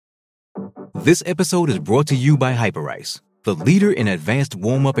This episode is brought to you by Hyperice, the leader in advanced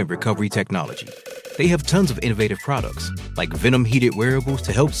warm-up and recovery technology. They have tons of innovative products, like Venom-heated wearables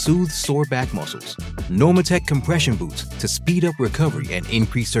to help soothe sore back muscles, Normatec compression boots to speed up recovery and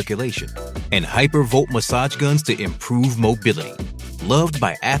increase circulation, and Hypervolt massage guns to improve mobility. Loved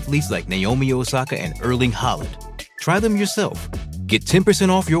by athletes like Naomi Osaka and Erling Haaland. Try them yourself. Get 10%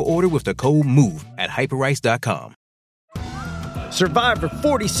 off your order with the code MOVE at hyperice.com. Survivor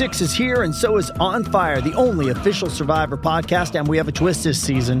 46 is here, and so is On Fire, the only official Survivor podcast, and we have a twist this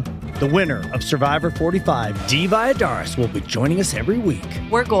season. The winner of Survivor 45, Dee Valladares, will be joining us every week.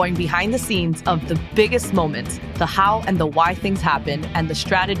 We're going behind the scenes of the biggest moments, the how and the why things happen, and the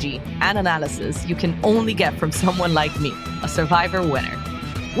strategy and analysis you can only get from someone like me, a Survivor winner.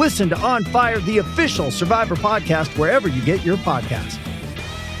 Listen to On Fire, the official Survivor podcast, wherever you get your podcasts.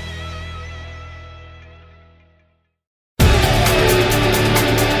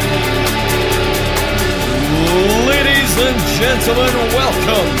 Gentlemen,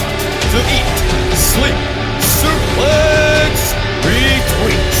 welcome to Eat, Sleep, Suplex,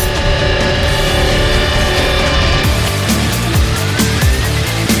 Retweet.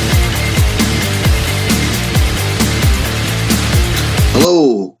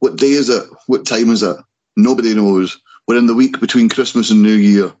 Hello, what day is it? What time is it? Nobody knows. We're in the week between Christmas and New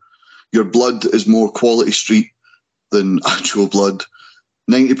Year. Your blood is more Quality Street than actual blood.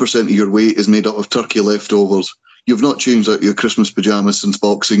 90% of your weight is made up of turkey leftovers. You've not changed out your Christmas pyjamas since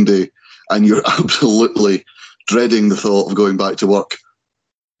Boxing Day, and you're absolutely dreading the thought of going back to work.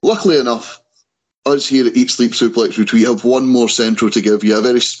 Luckily enough, us here at Eat, Sleep, Suplex, Retweet have one more centro to give you, a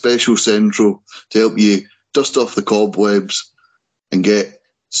very special centro to help you dust off the cobwebs and get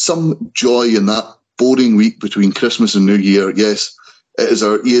some joy in that boring week between Christmas and New Year. Yes, it is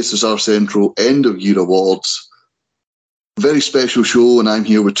our ESSR Centro End of Year Awards. Very special show, and I'm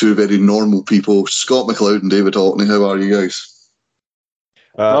here with two very normal people, Scott McLeod and David Hockney. How are you guys?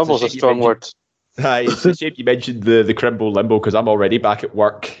 Normal's a strong word. Hi, it's a shame you mentioned the Crimbo Limbo, because I'm already back at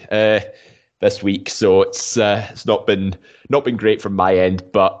work this week, so it's not been great from my end,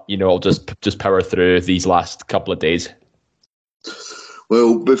 but I'll just power through these last couple of days.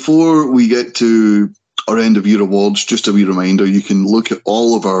 Well, before we get to our end of year awards, just a wee reminder: you can look at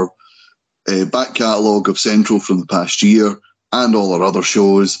all of our back catalogue of Central from the past year and all our other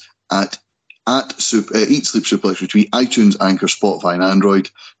shows at Eat, Sleep, Suplex, Retweet, iTunes, Anchor, Spotify and Android.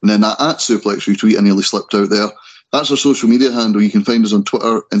 And then at Suplex Retweet, I nearly slipped out there. That's our social media handle. You can find us on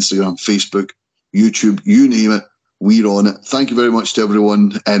Twitter, Instagram, Facebook, YouTube, you name it, we're on it. Thank you very much to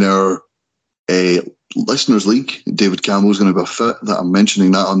everyone in our Listeners League. David Campbell's going to be a fit that I'm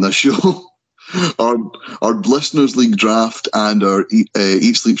mentioning that on this show. Our Listeners League draft and our Eat,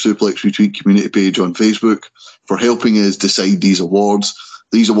 Sleep, Suplex, Retweet community page on Facebook for helping us decide these awards.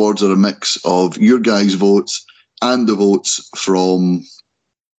 These awards are a mix of your guys' votes and the votes from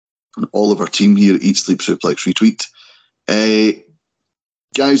all of our team here at Eat, Sleep, Suplex, Retweet.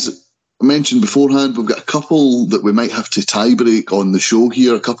 Guys, I mentioned beforehand, we've got a couple that we might have to tie break on the show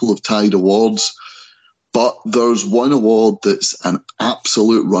here, a couple of tied awards. But there's one award that's an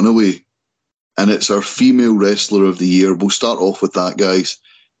absolute runaway, and it's our Female Wrestler of the Year. We'll start off with that, guys.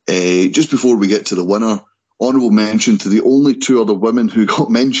 Just before we get to the winner, honourable mention to the only two other women who got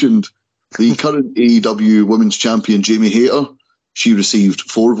mentioned. The current AEW Women's Champion, Jamie Hayter. She received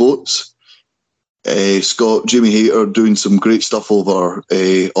 4 votes. Scott, Jamie Hayter doing some great stuff over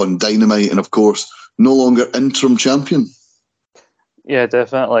on Dynamite, and of course, no longer interim champion. Yeah,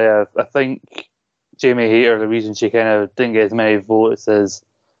 definitely. I think Jamie Hayter, the reason she kind of didn't get as many votes is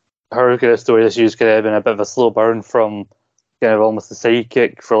her kind of story this year's kind of been a bit of a slow burn from kind of almost a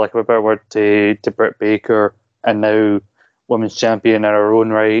sidekick, for lack of a better word, to Britt Baker, and now women's champion in her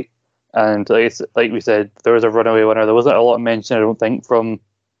own right. And like we said, there was a runaway winner. There wasn't a lot of mention, I don't think, from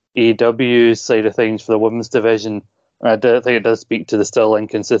AEW's side of things for the women's division. And I think it does speak to the still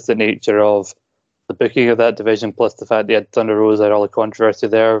inconsistent nature of the booking of that division, plus the fact they had Thunder Rosa and all the controversy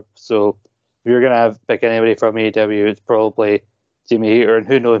there. So if you're going to pick anybody from AEW, it's probably Jamie Hayter, and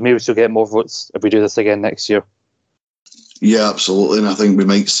who knows, maybe she'll get more votes if we do this again next year. Yeah, absolutely, and I think we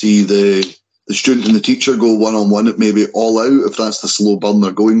might see the student and the teacher go one-on-one at maybe All Out, if that's the slow burn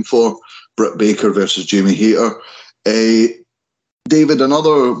they're going for. Britt Baker versus Jamie Hayter. David,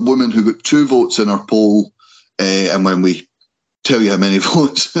 another woman who got 2 votes in our poll, and when we tell you how many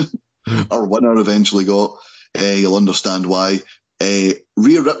votes our winner eventually got, you'll understand why.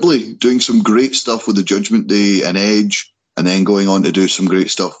 Rhea Ripley doing some great stuff with the Judgment Day and Edge, and then going on to do some great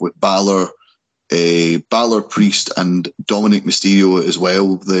stuff with Balor, Priest, and Dominic Mysterio as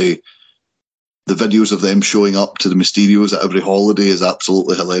well. The videos of them showing up to the Mysterios at every holiday is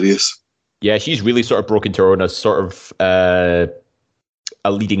absolutely hilarious. Yeah, she's really sort of broken to her own as sort of a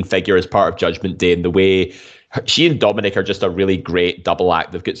leading figure as part of Judgment Day, and the way she and Dominic are just a really great double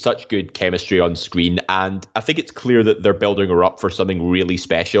act. They've got such good chemistry on screen, and I think it's clear that they're building her up for something really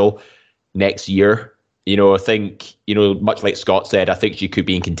special next year. I think, much like Scott said, I think she could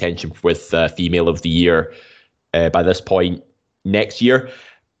be in contention with Female of the Year by this point next year.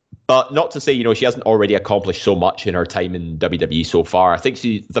 But not to say, she hasn't already accomplished so much in her time in WWE so far. I think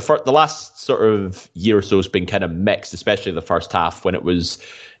the last sort of year or so has been kind of mixed, especially the first half when it was,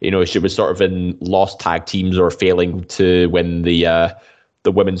 she was sort of in lost tag teams or failing to win the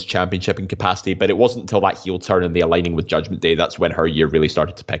women's championship in capacity. But it wasn't until that heel turn and the aligning with Judgment Day that's when her year really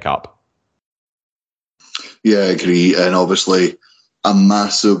started to pick up. Yeah, I agree. And obviously a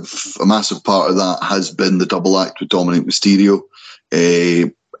massive part of that has been the double act with Dominic Mysterio.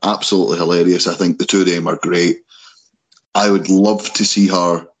 Absolutely hilarious. I think the two of them are great. I would love to see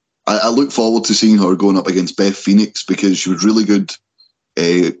her. I look forward to seeing her going up against Beth Phoenix, because she was really good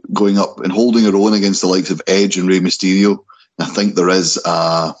going up and holding her own against the likes of Edge and Rey Mysterio. I think there is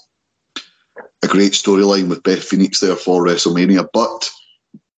a great storyline with Beth Phoenix there for WrestleMania. But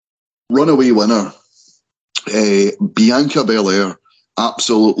runaway winner, Bianca Belair,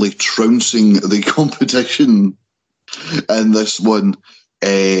 absolutely trouncing the competition in this one.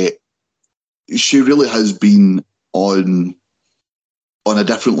 She really has been on a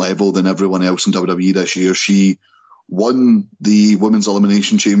different level than everyone else in WWE this year. She won the Women's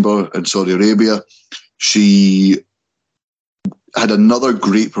Elimination Chamber in Saudi Arabia. She had another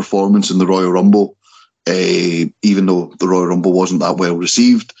great performance in the Royal Rumble, even though the Royal Rumble wasn't that well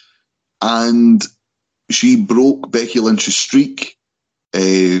received. And she broke Becky Lynch's streak,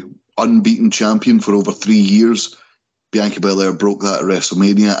 unbeaten champion for over 3 years. Bianca Belair broke that at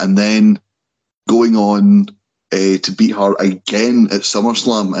WrestleMania, and then going on to beat her again at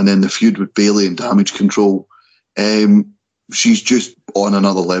SummerSlam, and then the feud with Bayley and Damage Control. She's just on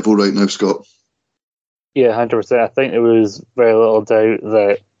another level right now, Scott. Yeah, 100%. I think there was very little doubt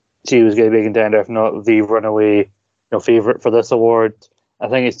that she was going to be a contender, if not the runaway favourite for this award. I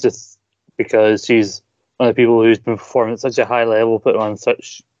think it's just because she's one of the people who's been performing at such a high level, putting on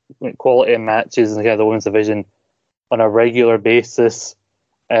such quality matches in the women's division on a regular basis,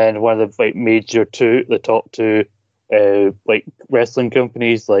 and one of the the top two wrestling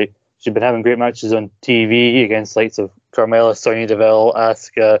companies. She's been having great matches on TV against likes of Carmella, Sonya Deville,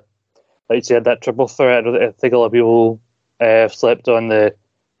 Asuka. She had that triple threat. I think a lot of people slept on I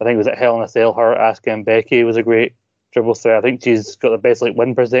think it was at Hell in a Cell. Her, Asuka, and Becky was a great triple threat. I think she's got the best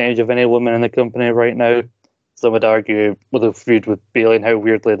win percentage of any woman in the company right now. Some would argue with the feud with Bayley and how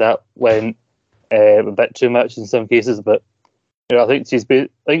weirdly that went. A bit too much in some cases, but I think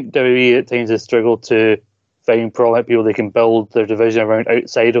WWE at times has struggled to find prominent people they can build their division around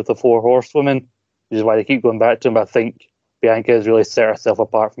outside of the four horsewomen, which is why they keep going back to them. But I think Bianca has really set herself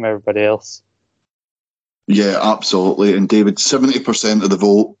apart from everybody else. Yeah, absolutely. And David, 70% of the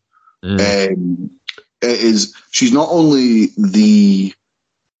vote. It is. She's not only the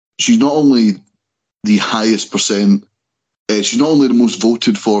highest percent. She's not only the most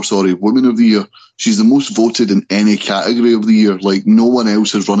voted for, Women of the Year. She's the most voted in any category of the year. No one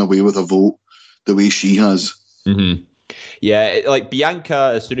else has run away with a vote the way she has. Mm-hmm. Yeah,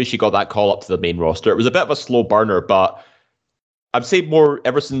 Bianca, as soon as she got that call up to the main roster, it was a bit of a slow burner, but I'd say more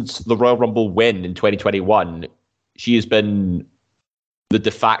ever since the Royal Rumble win in 2021, she has been the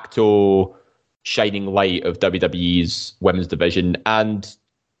de facto shining light of WWE's women's division. And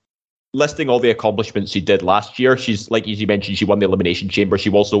listing all the accomplishments she did last year, she's, like as you mentioned, she won the Elimination Chamber.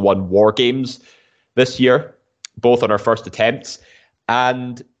 She also won War Games this year, both on her first attempts.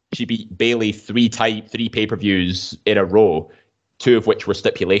 And she beat Bayley three pay-per-views in a row, 2 of which were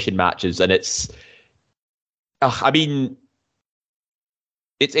stipulation matches. And it's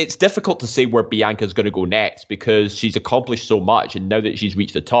difficult to say where Bianca's going to go next, because she's accomplished so much. And now that she's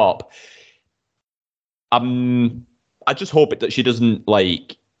reached the top, I just hope that she doesn't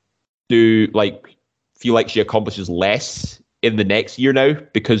feel like she accomplishes less in the next year now,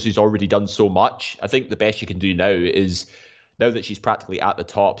 because she's already done so much. I think the best she can do now is, now that she's practically at the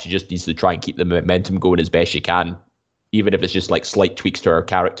top, she just needs to try and keep the momentum going as best she can, even if it's just slight tweaks to her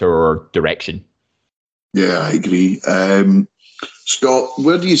character or direction. Yeah, I agree. Scott,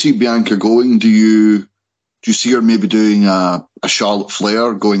 where do you see Bianca going? Do you see her maybe doing a Charlotte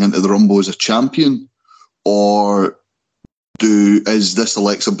Flair going into the Rumble as a champion, or is this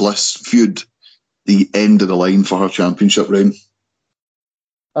Alexa Bliss feud the end of the line for her championship reign?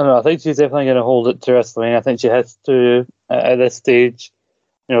 I don't know. I think she's definitely going to hold it to WrestleMania. I think she has to, at this stage,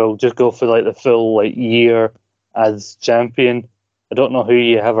 just go for the full year as champion. I don't know who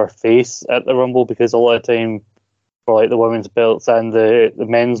you have her face at the Rumble, because a lot of time for like the women's belts and the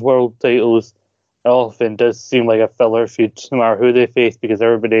men's world titles, it often does seem like a filler feud no matter who they face, because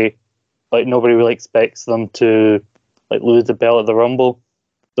nobody really expects them to like lose the belt at the Rumble.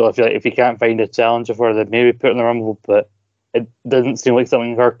 So if you can't find a challenger for her, then maybe put her in the Rumble, but it doesn't seem like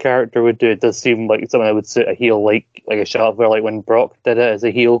something her character would do. It does seem like something that would suit a heel, like a shot where like when Brock did it as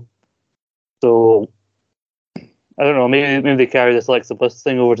a heel. So I don't know, maybe they carry this Alexa Bliss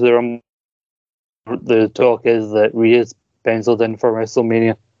thing over to the Rumble. The talk is that Rhea's penciled in for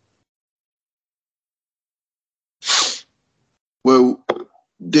WrestleMania. Well,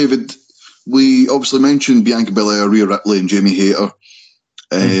 David, we obviously mentioned Bianca Belair, Rhea Ripley, and Jamie Hayter.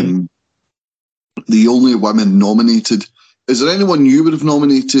 The only women nominated. Is there anyone you would have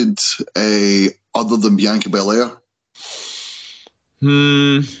nominated other than Bianca Belair?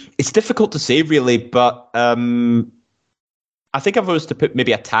 It's difficult to say, really, but I think if I was to put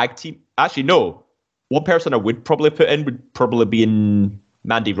maybe a tag team... Actually, no. One person I would probably put in would probably be in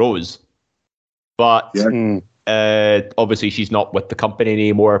Mandy Rose. But obviously she's not with the company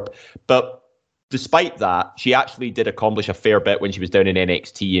anymore. But despite that, she actually did accomplish a fair bit when she was down in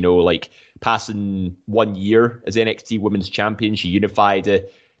NXT, like passing 1 year as NXT Women's Champion. She unified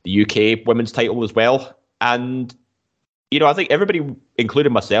the UK Women's title as well. And, I think everybody,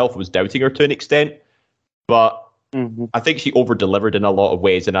 including myself, was doubting her to an extent. But I think she over-delivered in a lot of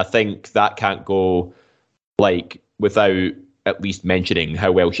ways. And I think that can't go, without at least mentioning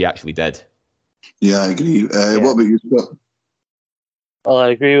how well she actually did. Yeah, I agree. What about you, Scott? Well, I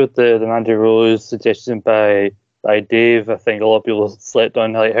agree with the Mandy Rose suggestion by Dave. I think a lot of people slept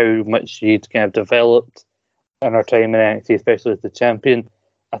on how much she'd kind of developed in her time in NXT, especially as the champion.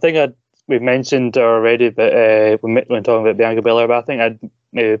 I think we've mentioned her already, but when talking about Bianca Belair, but I think I'd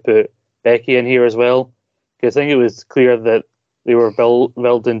maybe put Becky in here as well, because I think it was clear that they were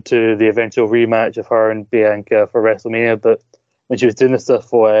building to the eventual rematch of her and Bianca for WrestleMania, but when she was doing the stuff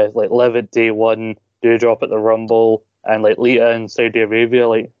for Live at Day One, Dewdrop at the Rumble, and Lita in Saudi Arabia,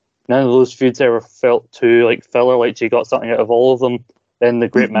 none of those feuds ever felt too filler. She got something out of all of them. Then the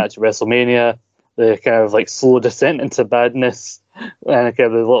great match at WrestleMania, the kind of slow descent into badness, and kind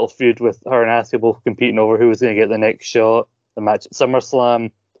of the little feud with her and Asuka both competing over who was going to get the next shot. The match at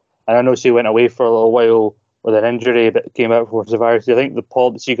SummerSlam, and I know she went away for a little while with an injury, but came out before Survivor Series. I think the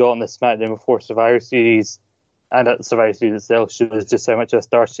pop that she got on the SmackDown before Survivor Series and at the Survivor Series itself shows just how much of a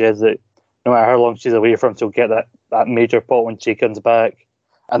star she is. That no matter how long she's away from, she'll get that major pop when she comes back,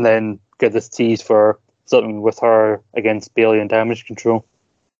 and then get this tease for something with her against Bayley and Damage Control.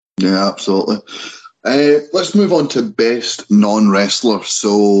 Yeah, absolutely. Let's move on to best non-wrestler.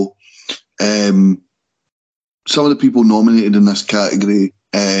 So, some of the people nominated in this category,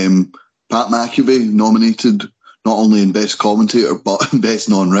 Pat McAfee nominated not only in best commentator but in best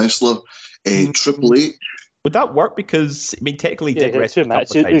non-wrestler. Triple H. Would that work? Because technically, he did 2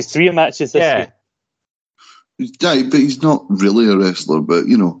 matches. There's 3 matches this year. Yeah, but he's not really a wrestler. But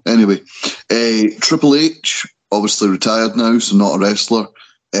anyway, Triple H obviously retired now, so not a wrestler.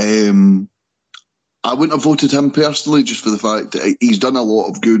 I wouldn't have voted him personally, just for the fact that he's done a lot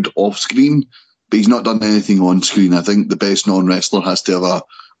of good off screen, but he's not done anything on screen. I think the best non-wrestler has to have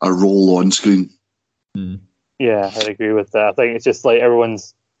a role on screen. Yeah, I agree with that. I think it's just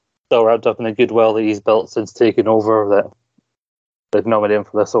everyone's still wrapped up in the goodwill that he's built since taking over that they've nominated him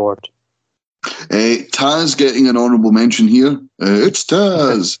for this award. Taz getting an honourable mention here. It's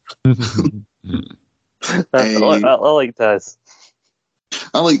Taz. I like Taz.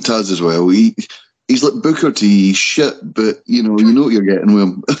 I like Taz as well. He's like Booker T. He's shit, but you know what you're getting with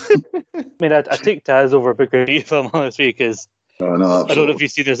him. I take Taz over Booker T if I'm honest with you, because I don't know if you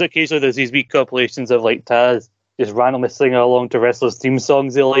see there's these wee compilations of Taz just randomly singing along to wrestlers' theme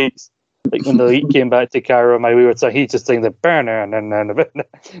songs he likes. When the Elite came back to Cairo, My Wayward Son, he just sang the burner and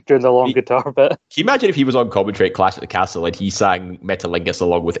during the long guitar bit. Can you imagine if he was on commentary at Clash at the Castle and he sang Metalingus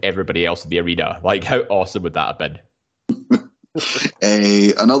along with everybody else in the arena? How awesome would that have been?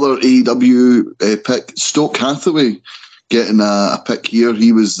 Another AEW pick, Stoke Hathaway, getting a pick here.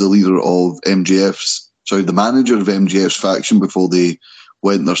 He was the leader of the manager of MJF's faction before they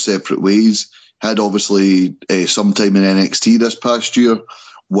went their separate ways. Had obviously some time in NXT this past year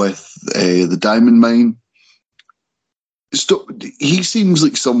with the Diamond Mine. He seems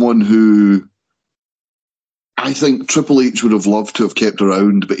like someone who I think Triple H would have loved to have kept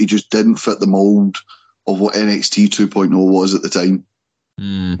around, but he just didn't fit the mold of what NXT 2.0 was at the time.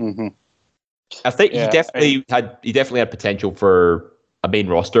 Mm-hmm. I think he definitely had potential for a main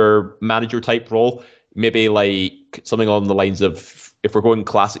roster manager type role. Maybe something along the lines of, if we're going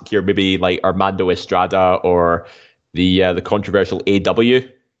classic here, maybe Armando Estrada or the controversial AW.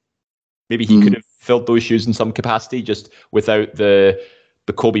 Maybe he could have filled those shoes in some capacity, just without the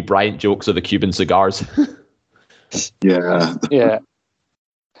Kobe Bryant jokes or the Cuban cigars. Yeah. Yeah.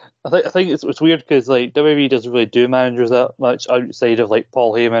 I think it's weird because like WWE doesn't really do managers that much outside of like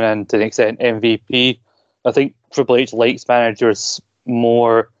Paul Heyman and to an extent MVP. I think Triple H likes managers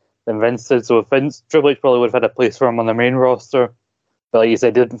more than Vince did. So if Triple H probably would have had a place for him on the main roster, but like you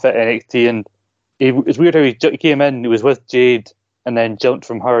said, didn't fit NXT. And it's weird how he came in. He was with Jade and then jumped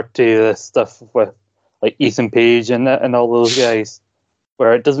from her to this stuff with like Ethan Page and all those guys,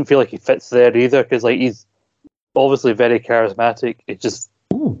 where it doesn't feel like he fits there either because like he's obviously very charismatic. It just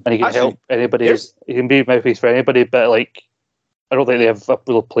and he can help anybody. He can be a mouthpiece for anybody, but like I don't think they have a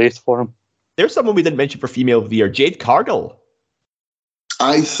real place for him. There's someone we didn't mention for Female of the Year, Jade Cargill.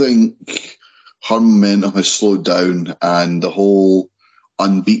 I think her momentum has slowed down, and the whole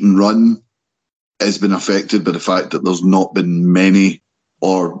unbeaten run has been affected by the fact that there's not been many,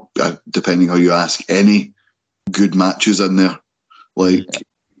 or depending how you ask, any good matches in there. Like,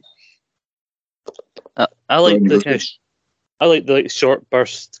 I like the short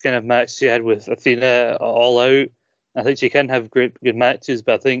burst kind of match she had with Athena All Out. I think she can have good matches,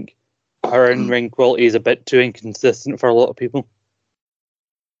 but I think her in-ring quality is a bit too inconsistent for a lot of people.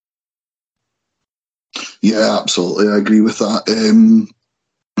 Yeah, absolutely. I agree with that.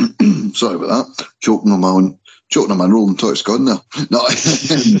 Sorry about that. Choking on my rolling torch gun there. No,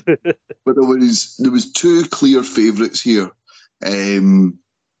 but there was two clear favourites here.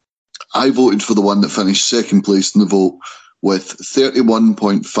 I voted for the one that finished second place in the vote with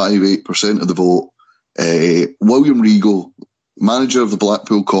 31.58% of the vote. William Regal, manager of the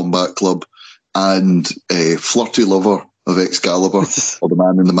Blackpool Combat Club and flirty lover of Excalibur, or the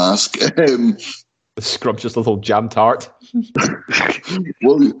Man in the Mask. The scrumptious little jam tart.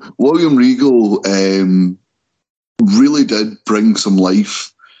 William Regal really did bring some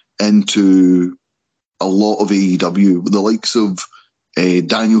life into a lot of AEW. The likes of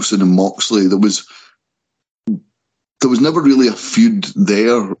Danielson and Moxley, there was never really a feud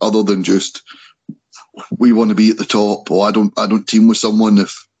there other than just we want to be at the top. Oh, I don't team with someone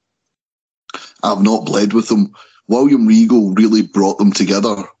if I've not bled with them. William Regal really brought them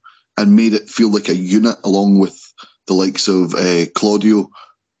together and made it feel like a unit along with the likes of Claudio.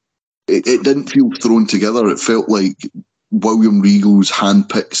 It didn't feel thrown together. It felt like William Regal's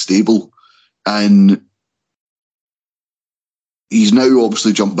hand-picked stable. And he's now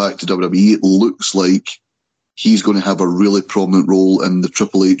obviously jumped back to WWE. It looks like he's going to have a really prominent role in the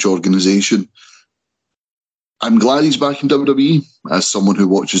Triple H organisation. I'm glad he's back in WWE as someone who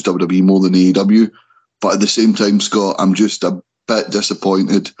watches WWE more than AEW. But at the same time, Scott, I'm just a bit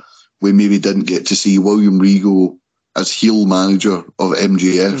disappointed we maybe didn't get to see William Regal as heel manager of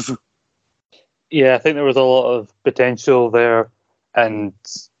MJF. Yeah, I think there was a lot of potential there. And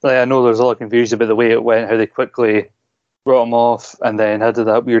I know there's a lot of confusion about the way it went, how they quickly brought him off and then had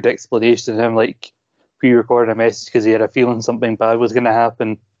that weird explanation of him like pre-recording a message because he had a feeling something bad was going to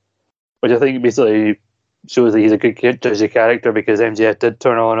happen, which I think basically shows that he's a good character because MJF did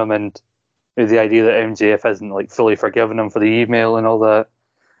turn on him, and the idea that MJF hasn't like fully forgiven him for the email and all that.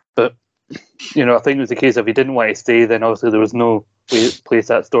 But I think it was the case if he didn't want to stay, then obviously there was no place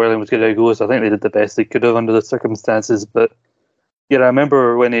that storyline was going to go. So I think they did the best they could have under the circumstances. But I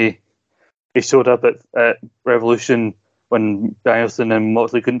remember when he showed up at Revolution when Danielson and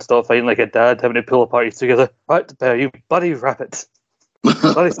Moxley couldn't stop fighting like a dad, having to pull apart together. Right, you buddy, wrap it.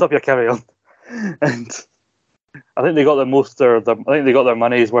 Buddy, stop your carry on. And I think they got their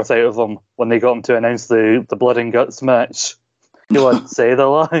money's worth out of him when they got him to announce the blood and guts match. He wouldn't say the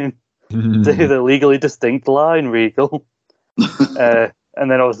line, say the legally distinct line, Regal. And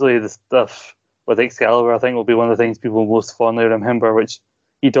then obviously the stuff with Excalibur, I think, will be one of the things people most fondly remember, which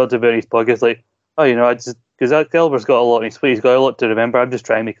he talked about in his podcast. It's like, because Excalibur's got a lot on his plate, he's got a lot to remember. I'm just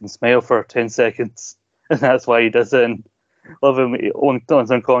trying to make him smile for 10 seconds, and that's why he does it. And love him on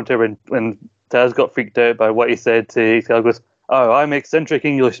some commentary when Taz got freaked out by what he said to Excalibur. Goes, "Oh, I'm eccentric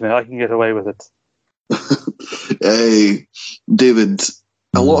Englishman. I can get away with it." Hey, David,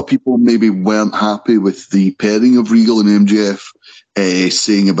 a lot of people maybe weren't happy with the pairing of Regal and MJF,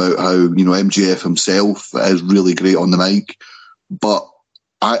 saying about how MJF himself is really great on the mic, but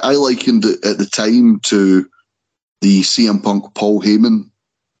I likened it at the time to the CM Punk Paul Heyman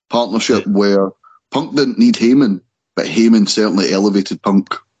partnership, where Punk didn't need Heyman, but Heyman certainly elevated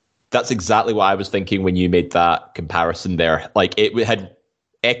Punk. That's exactly what I was thinking when you made that comparison there. Like, it had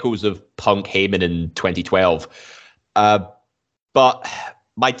echoes of Punk Heyman in 2012. But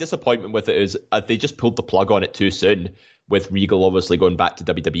my disappointment with it is they just pulled the plug on it too soon, with Regal obviously going back to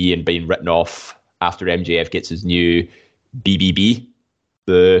WWE and being written off after MJF gets his new BBB,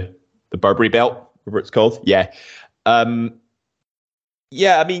 the Burberry belt, whatever it's called. Yeah.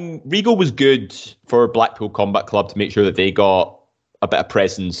 Yeah, I mean, Regal was good for Blackpool Combat Club to make sure that they got a bit of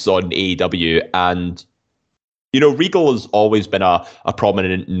presence on AEW. And, Regal has always been a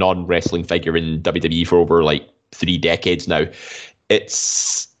prominent non-wrestling figure in WWE for over 3 decades now.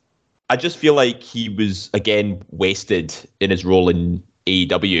 I just feel like he was, again, wasted in his role in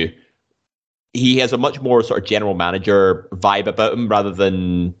AEW. He has a much more sort of general manager vibe about him rather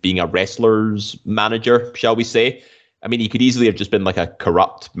than being a wrestler's manager, shall we say. I mean, he could easily have just been like a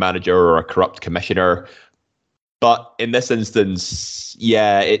corrupt manager or a corrupt commissioner. But in this instance,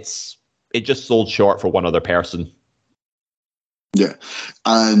 yeah, it just sold short for one other person. Yeah.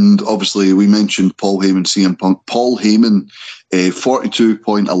 And obviously, we mentioned Paul Heyman, CM Punk. Paul Heyman,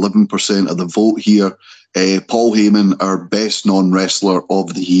 42.11% of the vote here. Paul Heyman, our best non-wrestler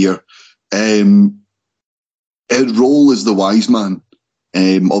of the year. His role as the wise man.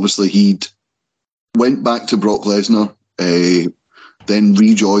 Obviously, he'd went back to Brock Lesnar, then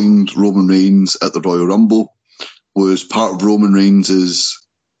rejoined Roman Reigns at the Royal Rumble, was part of Roman Reigns'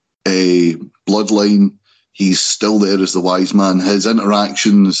 bloodline. He's still there as the wise man. His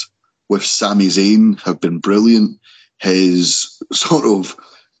interactions with Sami Zayn have been brilliant. His sort of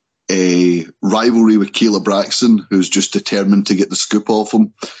rivalry with Kayla Braxton, who's just determined to get the scoop off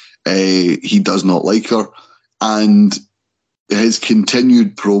him. He does not like her. And his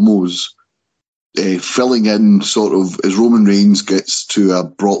continued promos, filling in sort of as Roman Reigns gets to a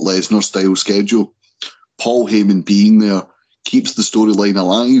Brock Lesnar style schedule, Paul Heyman being there keeps the storyline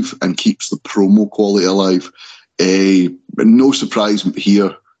alive and keeps the promo quality alive. No surprise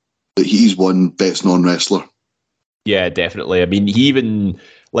here that he's won Best Non-Wrestler. Yeah, definitely. I mean, he even,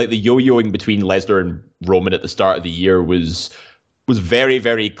 the yo-yoing between Lesnar and Roman at the start of the year was very,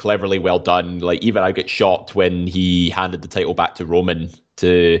 very cleverly well done. Even I get shocked when he handed the title back to Roman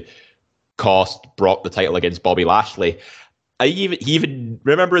to cost Brock the title against Bobby Lashley. He even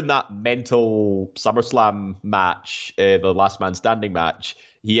remember in that mental SummerSlam match, the Last Man Standing match,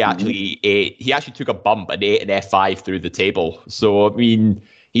 he actually took a bump and ate an F5 through the table. So I mean,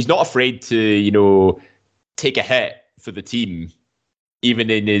 he's not afraid to take a hit for the team, even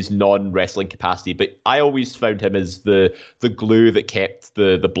in his non-wrestling capacity. But I always found him as the glue that kept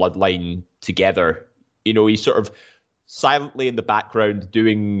the bloodline together. He's sort of silently in the background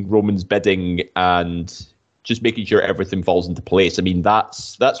doing Roman's bidding and just making sure everything falls into place. I mean,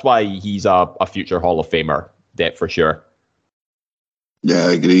 that's why he's a future Hall of Famer, for sure. Yeah,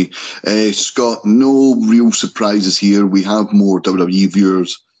 I agree. Scott, no real surprises here. We have more WWE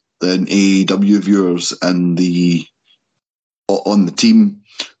viewers than AEW viewers on the team,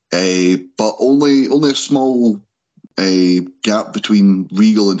 but only a small gap between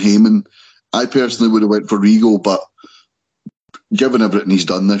Regal and Heyman. I personally would have went for Regal, but given everything he's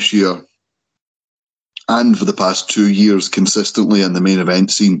done this year and for the past 2 years consistently in the main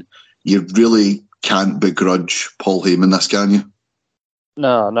event scene, you really can't begrudge Paul Heyman this, can you?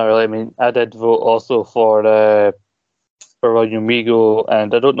 No, not really. I mean, I did vote also for William Regal,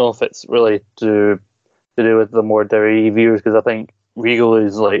 and I don't know if it's really to do with the more WWE viewers, because I think Regal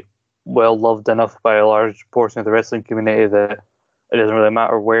is well loved enough by a large portion of the wrestling community that it doesn't really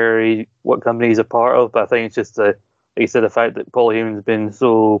matter what company he's a part of. But I think it's just like you said, the fact that Paul Heyman's been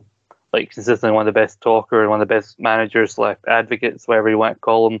so consistently one of the best talkers, one of the best managers, advocates, whatever you want to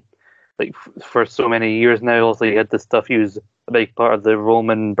call him, for so many years now. Also, he had this stuff. He was a big part of the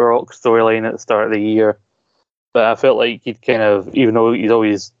Roman Brock storyline at the start of the year. But I felt like he'd kind of, even though he's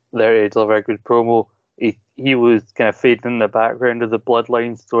always there to deliver a good promo, he was kind of fading in the background of the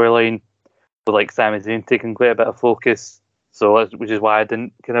Bloodline storyline, with Sami Zayn taking quite a bit of focus. So which is why I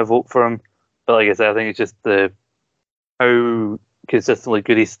didn't kind of vote for him. But like I said, I think it's just how consistently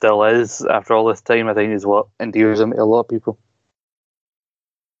good he still is after all this time, I think, is what endears him to a lot of people.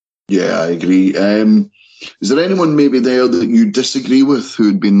 Yeah, I agree. Is there anyone maybe there that you disagree with who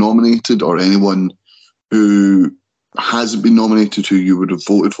had been nominated, or anyone who hasn't been nominated who you would have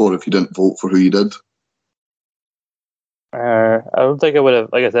voted for if you didn't vote for who you did? I don't think I would have.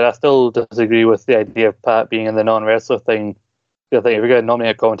 Like I said, I still disagree with the idea of Pat being in the non-wrestler thing. I think if you're going to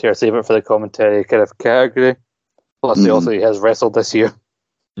nominate a commentator, save it for the commentary kind of category. Plus, he has wrestled this year.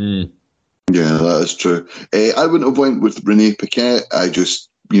 Yeah, that is true. I wouldn't have went with Renee Paquette. I just,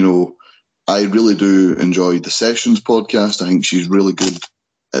 I really do enjoy the Sessions podcast. I think she's really good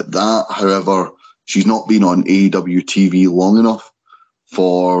at that. However, she's not been on AEW TV long enough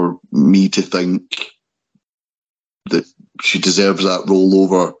for me to think that she deserves that role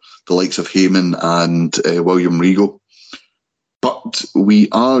over the likes of Heyman and William Regal. But we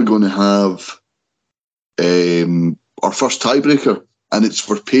are going to have our first tiebreaker, and it's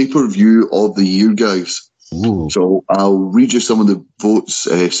for pay-per-view of the year, guys. Ooh. So I'll read you some of the votes.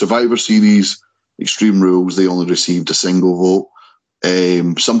 Survivor Series, Extreme Rules, they only received a single vote.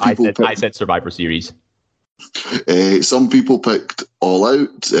 Some people I said Survivor Series. Some people picked All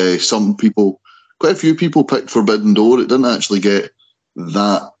Out. Quite a few people picked Forbidden Door. It didn't actually get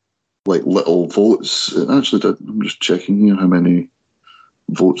that little votes. It actually did. I'm just checking here how many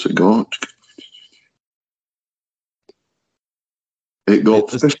votes it got. It got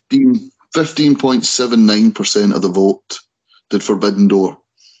 15.79% of the vote did Forbidden Door.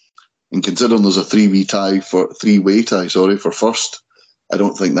 And considering there's a three-way tie for first, I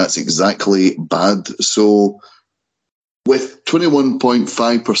don't think that's exactly bad. So with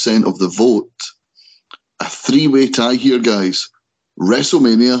 21.5% of the vote, a three-way tie here, guys.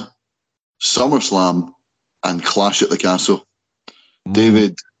 WrestleMania, SummerSlam, and Clash at the Castle.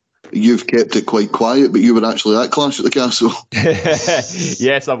 David, you've kept it quite quiet, but you were actually at Clash at the Castle.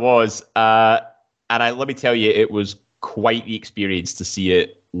 Yes, I was. And let me tell you, it was quite the experience to see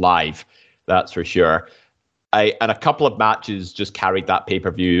it live. That's for sure. And a couple of matches just carried that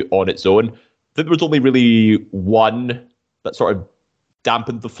pay-per-view on its own. There was only really one that sort of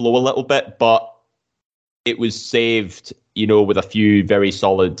dampened the flow a little bit, but it was saved, with a few very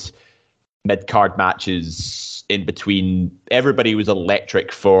solid mid-card matches in between. Everybody was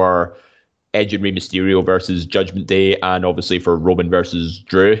electric for Edge and Rey Mysterio versus Judgment Day, and obviously for Roman versus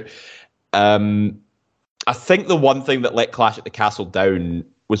Drew. I think the one thing that let Clash at the Castle down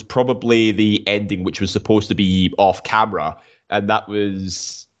was probably the ending, which was supposed to be off camera, and that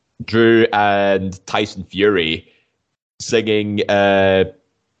was Drew and Tyson Fury singing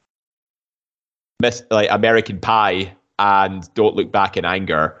American Pie and Don't Look Back in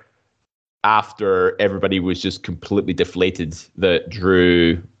Anger after everybody was just completely deflated that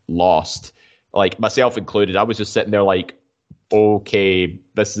Drew lost. Myself included, I was just sitting there okay,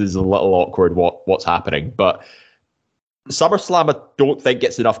 this is a little awkward, what's happening? But SummerSlam, I don't think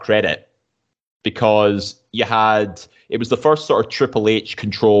gets enough credit because it was the first sort of Triple H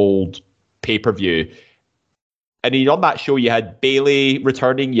controlled pay-per-view. And on that show, you had Bayley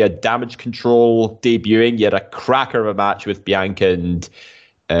returning, you had Damage Control debuting, you had a cracker of a match with Bianca and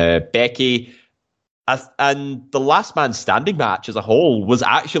Becky. And the Last Man Standing match as a whole was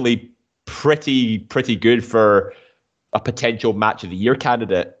actually pretty good for a potential match of the year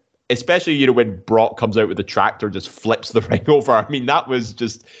candidate, especially, when Brock comes out with the tractor, just flips the ring over. I mean, that was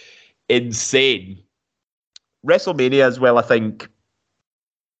just insane. WrestleMania as well, I think,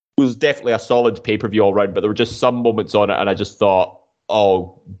 was definitely a solid pay-per-view all round, but there were just some moments on it, and I just thought,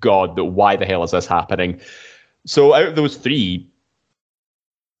 oh God, why the hell is this happening? So out of those three,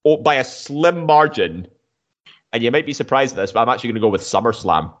 by a slim margin, and you might be surprised at this, but I'm actually going to go with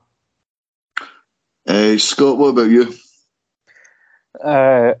SummerSlam. Scott, what about you?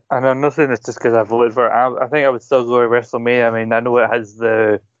 And I'm not saying this just because I voted for it. I think I would still go with WrestleMania. I mean, I know it has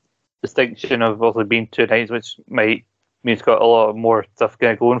the distinction of also being 2 nights, which might mean it's got a lot more stuff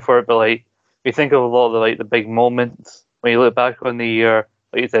kind of going for it. But you think of a lot of the big moments when you look back on the year,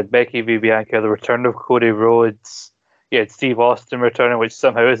 like you said, Becky v Bianca, the return of Cody Rhodes, you had Steve Austin returning, which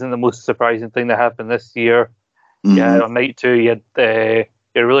somehow isn't the most surprising thing that happened this year. Mm-hmm. Yeah, on night 2, you had a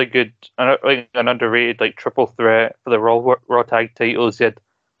really good, an underrated triple threat for the Raw tag titles. You had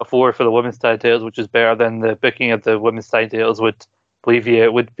a 4 for the women's tag titles, which is better than the booking of the women's tag titles would believe you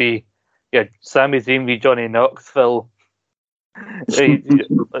it would be. Yeah, Sami Zayn v Johnny Knoxville.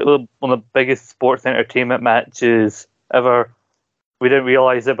 One of the biggest sports entertainment matches ever. We didn't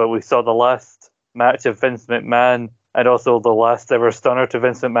realise it, but we saw the last match of Vince McMahon and also the last ever stunner to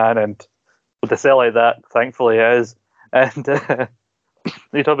Vince McMahon. And with a sell like that, thankfully it is. And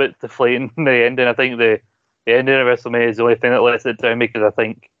you talk about deflating the ending. I think the ending of WrestleMania is the only thing that lets it down because I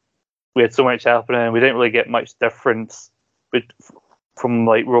think we had so much happening and we didn't really get much difference from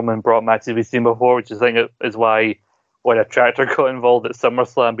Roman Brock matches we've seen before, which I think is why when a tractor got involved at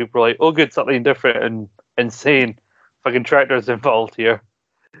SummerSlam, people were like, oh good, something different and insane. Fucking tractors involved here.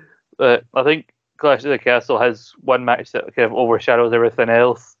 But I think Clash of the Castle has one match that kind of overshadows everything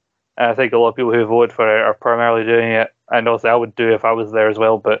else. And I think a lot of people who voted for it are primarily doing it. And also I would do if I was there as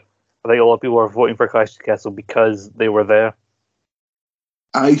well, but I think a lot of people are voting for Clash of the Castle because they were there.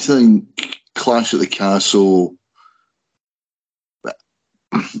 I think Clash of the Castle,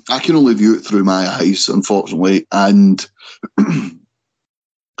 I can only view it through my eyes, unfortunately. And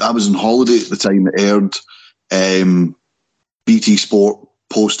I was on holiday at the time it aired. BT Sport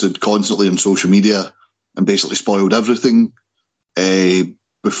posted constantly on social media and basically spoiled everything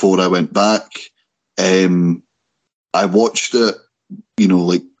before I went back. I watched it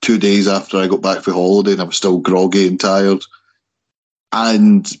like 2 days after I got back from holiday, and I was still groggy and tired.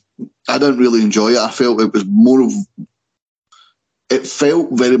 And I didn't really enjoy it. I felt it was it felt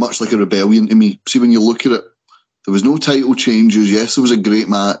very much like a rebellion to me. See, when you look at it, there was no title changes. Yes, there was a great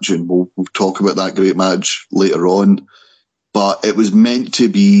match, and we'll talk about that great match later on. But it was meant to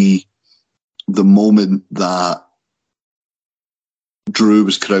be the moment that Drew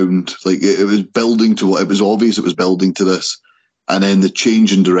was crowned. Like, it was building to what it was obvious it was building to this. And then the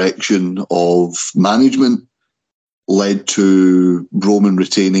change in direction of management led to Roman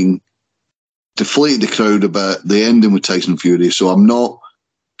retaining, deflated the crowd a bit, the ending with Tyson Fury. So I'm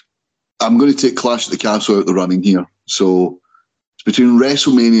going to take Clash at the Castle out the running here. So it's between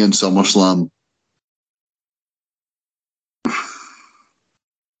WrestleMania and SummerSlam.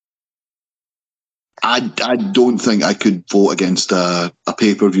 I don't think I could vote against a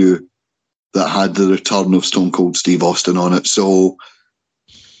pay-per-view that had the return of Stone Cold Steve Austin on it. So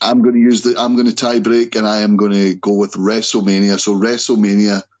I'm going to tie break, and I am going to go with WrestleMania. So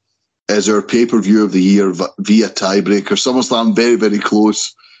WrestleMania is our pay-per-view of the year via tiebreaker. SummerSlam, very, very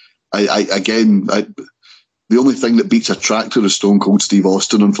close. The only thing that beats a tractor is Stone Cold Steve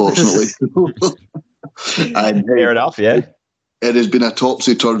Austin, unfortunately. And fair enough, yeah. It has been a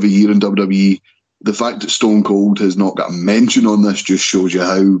topsy-turvy year in WWE. The fact that Stone Cold has not got a mention on this just shows you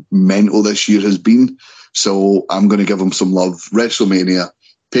how mental this year has been. So I'm going to give him some love. WrestleMania,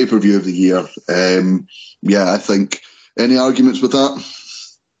 pay-per-view of the year. I think. Any arguments with that?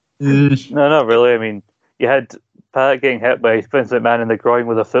 No, not really. I mean, you had Pat getting hit by Vince McMahon in the groin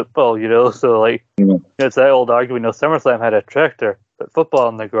with a football, so it's that old argument. SummerSlam had a tractor, but football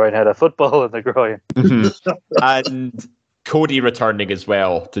in the groin had a football in the groin. And Cody returning as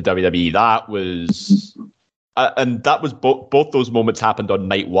well to WWE. That was, both those moments happened on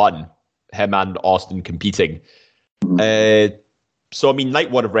night one, him and Austin competing. So, I mean, night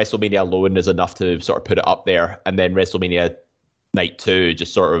one of WrestleMania alone is enough to sort of put it up there. And then WrestleMania night two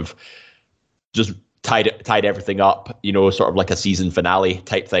just tied everything up, sort of like a season finale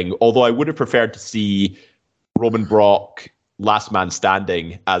type thing. Although I would have preferred to see Roman Brock Last Man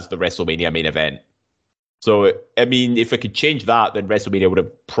Standing as the WrestleMania main event. So, I mean, if I could change that, then WrestleMania would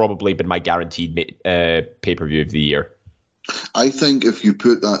have probably been my guaranteed pay-per-view of the year. I think if you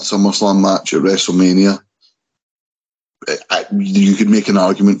put that SummerSlam match at WrestleMania, you could make an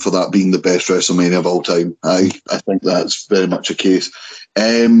argument for that being the best WrestleMania of all time. I think that's very much a case.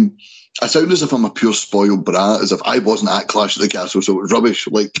 I sound as if I'm a pure spoiled brat, as if I wasn't at Clash at the Castle, so it was rubbish.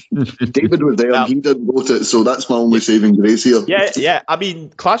 Like, David was there and he didn't vote it, so that's my only saving grace here. Yeah. I mean,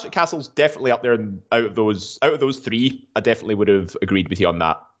 Clash at Castle's definitely up there. Out of those three, I definitely would have agreed with you on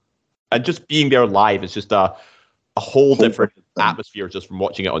that. And just being there live is just a whole different atmosphere just from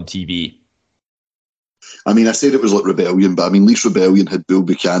watching it on TV. I mean, I said it was like Rebellion, but I mean, at least Rebellion had Bill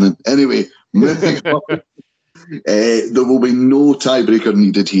Buchanan. Anyway, moving on. There will be no tiebreaker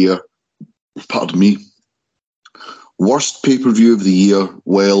needed here. Pardon me. Worst pay-per-view of the year.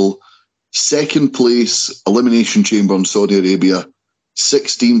 Well, second place, Elimination Chamber in Saudi Arabia,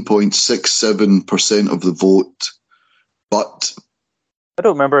 16.67% of the vote. But I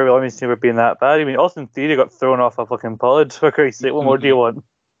don't remember Elimination Chamber being that bad. I mean, Austin Theory got thrown off a fucking pod. For Christ's sake, what more do you want?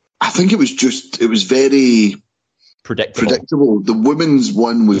 I think it was very predictable. The women's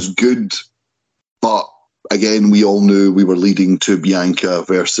one was good, but again, we all knew we were leading to Bianca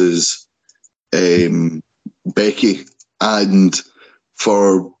versus Becky, and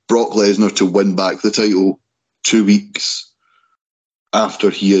for Brock Lesnar to win back the title 2 weeks after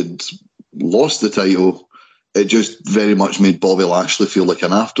he had lost the title, it just very much made Bobby Lashley feel like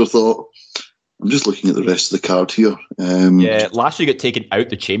an afterthought. I'm just looking at the rest of the card here. Lashley got taken out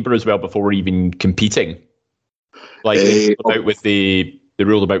the chamber as well before even competing. Like, with the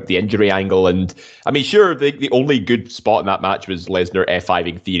rule about the injury angle. And I mean, sure, the only good spot in that match was Lesnar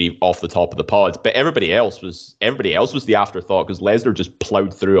F5ing Theory off the top of the pod, but everybody else was the afterthought because Lesnar just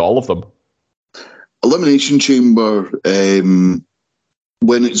plowed through all of them. Elimination Chamber,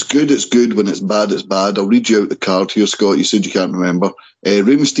 when it's good, it's good. When it's bad, it's bad. I'll read you out the card here, Scott. You said you can't remember. Rey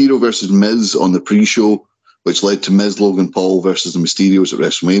Mysterio versus Miz on the pre-show, which led to Miz, Logan Paul versus the Mysterios at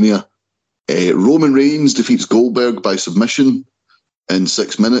WrestleMania. Roman Reigns defeats Goldberg by submission in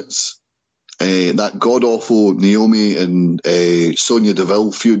 6 minutes. That god-awful Naomi and Sonya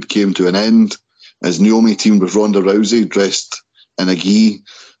Deville feud came to an end as Naomi teamed with Ronda Rousey dressed in a gi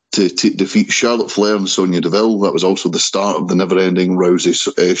to defeat Charlotte Flair and Sonya Deville. That was also the start of the never-ending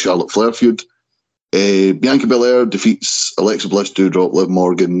Rousey-Charlotte Flair feud. Bianca Belair defeats Alexa Bliss, Doudrop, Liv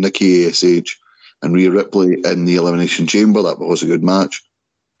Morgan, Nikki ASH, and Rhea Ripley in the Elimination Chamber. That was a good match.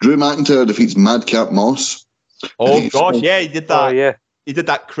 Drew McIntyre defeats Madcap Moss Oh gosh, yeah, he did that. Oh, yeah. He did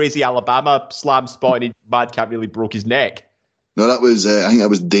that crazy Alabama slam spot, and Madcap really broke his neck. No, that was I think that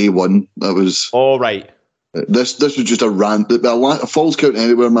was day one. That was all right. This was just a rant. A Falls Count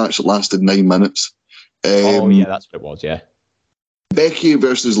Anywhere match that lasted 9 minutes. Yeah, that's what it was. Yeah, Becky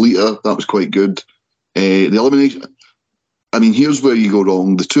versus Lita, that was quite good. The elimination. I mean, here's where you go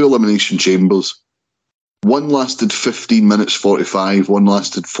wrong. The 2 elimination chambers. One lasted 15 minutes 45. One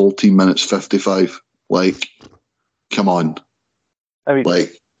lasted 14 minutes 55. Like, come on. I mean,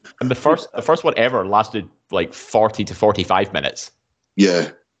 like, and the first one ever lasted like 40 to 45 minutes.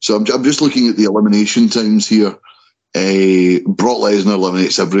 Yeah. So I'm just looking at the elimination times here. Brock Lesnar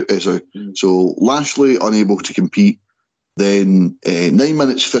eliminates so Lashley unable to compete. Then 9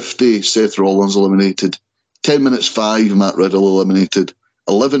 minutes 50, Seth Rollins eliminated. 10 minutes 5, Matt Riddle eliminated.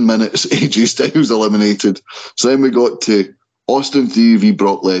 11 minutes, AJ Styles eliminated. So then we got to Austin Theory v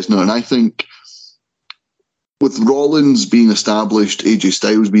Brock Lesnar, and I think with Rollins being established, AJ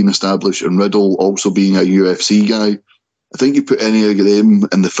Styles being established, and Riddle also being a UFC guy, I think you put any of them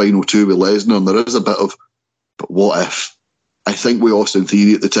in the final 2 with Lesnar, and there is a bit of, but what if? I think with Austin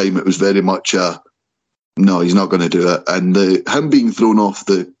Theory at the time, it was very much no, he's not going to do it. And him being thrown off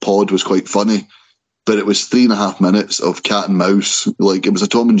the pod was quite funny, but it was 3.5 minutes of cat and mouse. Like, it was a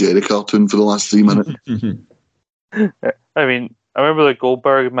Tom and Jerry cartoon for the last 3 minutes. I mean, I remember the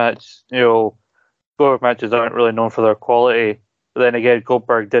Goldberg match. Goldberg matches aren't really known for their quality. But then again,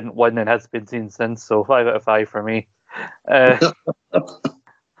 Goldberg didn't win and has been seen since, so 5 out of 5 for me. I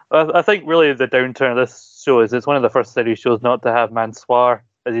think really the downturn of this show is it's one of the first series shows not to have Mansoor,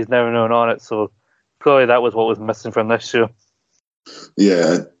 as he's never known on it, so probably that was what was missing from this show.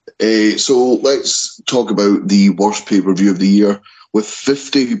 Yeah. So let's talk about the worst pay-per-view of the year. With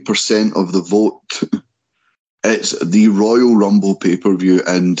 50% of the vote, it's the Royal Rumble pay-per-view.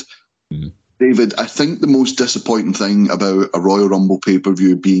 And David, I think the most disappointing thing about a Royal Rumble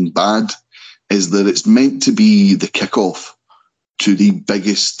pay-per-view being bad is that it's meant to be the kickoff to the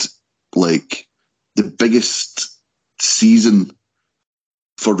biggest season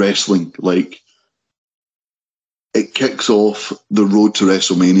for wrestling. Like, it kicks off the road to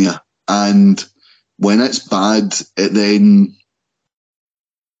WrestleMania, and when it's bad, it then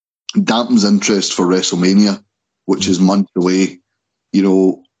dampens interest for WrestleMania, which is months away. We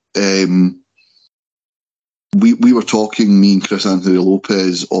were talking, me and Chris Anthony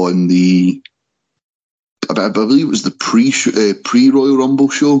Lopez, on I believe it was the pre-Royal Rumble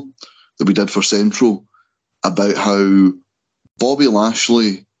show that we did for Central, about how Bobby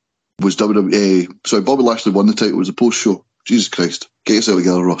Lashley was Bobby Lashley won the title. It was a post-show. Jesus Christ. Get yourself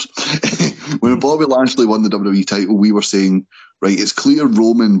together, Ross. When Bobby Lashley won the WWE title, we were saying, right, it's clear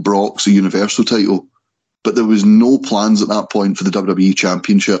Roman Brock's a Universal title, but there was no plans at that point for the WWE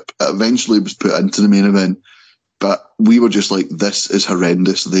Championship. It eventually was put into the main event, but we were just like, this is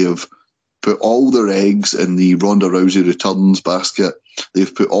horrendous. They have put all their eggs in the Ronda Rousey returns basket.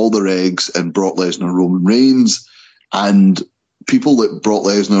 They've put all their eggs in Brock Lesnar and Roman Reigns, and people like Brock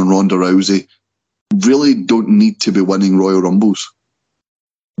Lesnar and Ronda Rousey really don't need to be winning Royal Rumbles.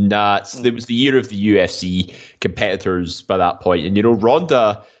 Nah, it was the year of the UFC competitors by that point. And,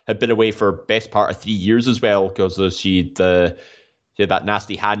 Ronda had been away for best part of 3 years as well, because she had that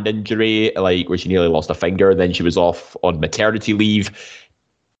nasty hand injury, where she nearly lost a finger, and then she was off on maternity leave.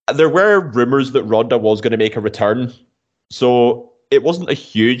 There were rumours that Ronda was going to make a return, so it wasn't a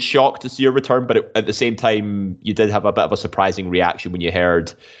huge shock to see her return, but at the same time, you did have a bit of a surprising reaction when you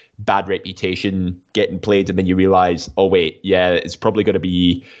heard Bad Reputation getting played, and then you realise, oh wait, yeah, it's probably going to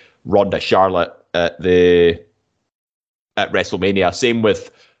be Ronda Charlotte at WrestleMania. Same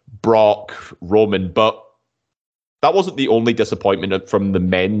with Brock, Roman, but that wasn't the only disappointment from the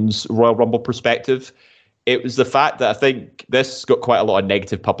men's Royal Rumble perspective. It was the fact that I think this got quite a lot of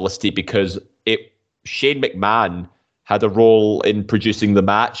negative publicity because Shane McMahon had a role in producing the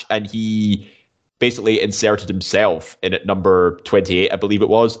match, and he basically inserted himself in at number 28, I believe it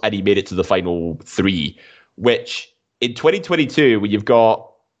was, and he made it to the final 3, which in 2022, when you've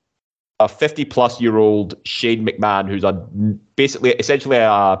got a 50-plus-year-old Shane McMahon, who's essentially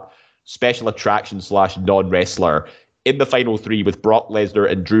a special attraction / non-wrestler, in the final 3 with Brock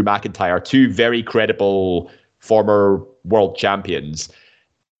Lesnar and Drew McIntyre, 2 very credible former world champions,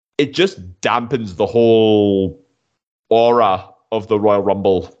 it just dampens the whole aura of the Royal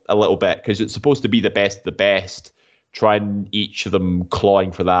Rumble a little bit, because it's supposed to be the best of the best, trying each of them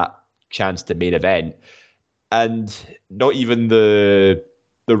clawing for that chance to main event. And not even the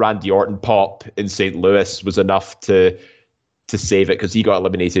Randy Orton pop in St. Louis was enough to save it, because he got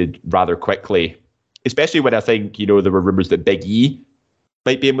eliminated rather quickly. Especially when I think, there were rumours that Big E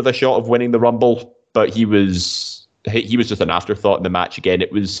might be in with a shot of winning the Rumble but he was just an afterthought in the match again.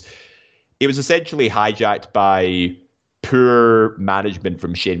 It was essentially hijacked by poor management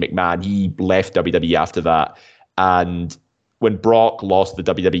from Shane McMahon. He left WWE after that, and when Brock lost the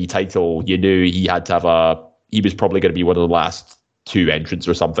WWE title, you knew he was probably going to be one of the last 2 entrants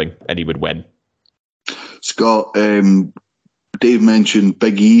or something, and he would win. Scott, Dave mentioned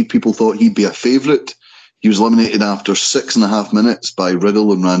Big E. People thought he'd be a favourite. He was eliminated after 6.5 minutes by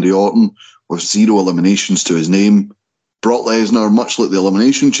Riddle and Randy Orton, with 0 eliminations to his name. Brock Lesnar, much like the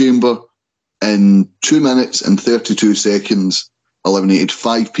Elimination Chamber, in 2 minutes and 32 seconds, eliminated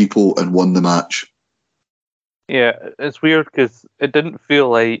 5 people and won the match. Yeah, it's weird because it didn't feel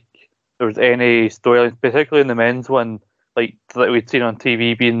like there was any storylines, particularly in the men's one, like that we'd seen on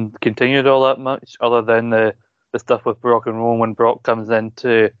TV being continued all that much, other than the stuff with Brock and Roman when Brock comes in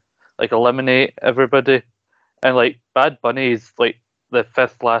to like eliminate everybody. And like Bad Bunny is like the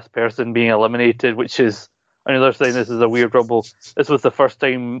 5th last person being eliminated, which is, I know they're saying this is a weird Rumble. This was the first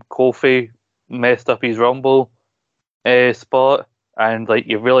time Kofi messed up his Rumble spot, and like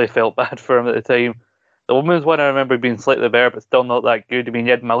you really felt bad for him at the time. The women's one I remember being slightly better, but still not that good. I mean,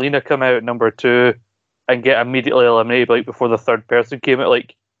 you had Melina come out at number 2 and get immediately eliminated like before the 3rd person came out.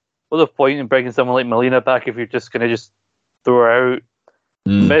 Like, what's the point in bringing someone like Melina back if you're just going to just throw her out?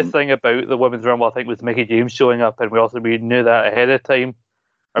 The best thing about the women's Rumble, I think, was Mickie James showing up, and we knew that ahead of time.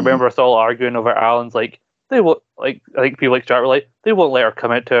 I remember us all arguing over Alan's like, they won't, like, I think people like Strat were like, they won't let her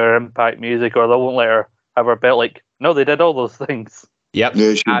come out to her Impact music, or they won't let her have her belt. Like, no, they did all those things. Yep.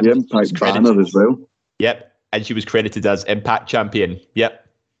 Yeah, she had the Impact banner as well. Yep. And she was credited as Impact Champion. Yep.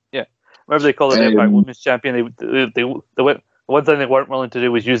 Yeah. Remember they called her Impact Women's Champion. They went, one thing they weren't willing to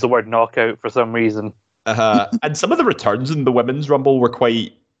do was use the word knockout for some reason. And some of the returns in the Women's Rumble were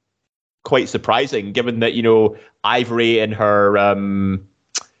quite surprising, given that, you know, Ivory in her Right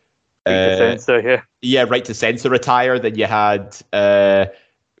to Censor, Right to Censor retire. Then you had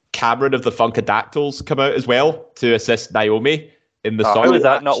Cameron of the Funkadactyls come out as well to assist Naomi in the song. How is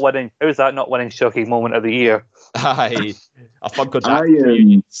that not winning shocking moment of the year? Aye, a Funkadactyl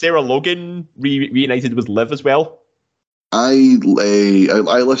reunion. Sarah Logan reunited with Liv as well. I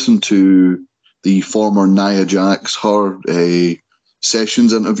listened to the former Nia Jax, her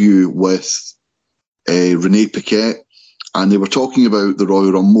sessions interview with Renee Paquette, and they were talking about the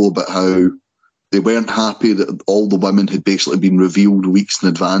Royal Rumble, about how they weren't happy that all the women had basically been revealed weeks in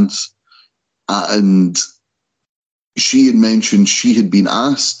advance. And she had mentioned she had been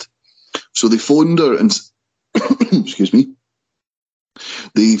asked. So they phoned her and excuse me.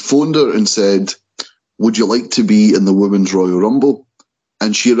 They phoned her and said, would you like to be in the Women's Royal Rumble?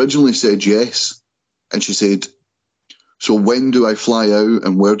 And she originally said yes. And she said, so when do I fly out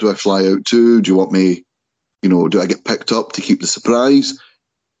and where do I fly out to? Do you want me, do I get picked up to keep the surprise?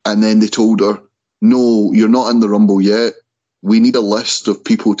 And then they told her, no, you're not in the Rumble yet. We need a list of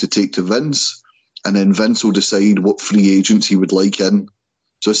people to take to Vince, and then Vince will decide what free agents he would like in.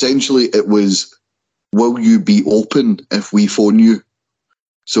 So essentially it was, will you be open if we phone you?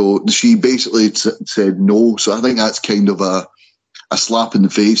 So she basically said no. So I think that's kind of a slap in the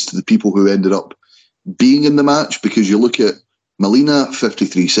face to the people who ended up being in the match, because you look at Melina,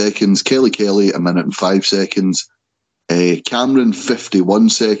 53 seconds, Kelly, 1 minute and 5 seconds, Cameron, 51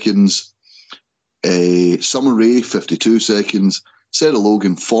 seconds, Summer Rae, 52 seconds, Sarah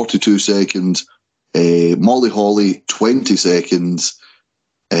Logan, 42 seconds, Molly Holly, 20 seconds,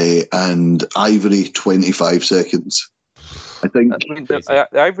 and Ivory, 25 seconds. I think the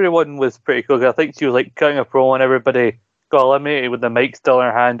Ivory one was pretty cool. I think she was like cutting a promo and everybody got eliminated with the mic still in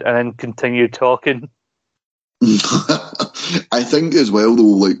her hand and then continued talking. I think as well though,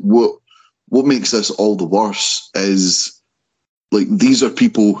 like what makes this all the worse is like these are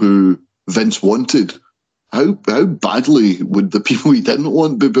people who Vince wanted. How badly would the people he didn't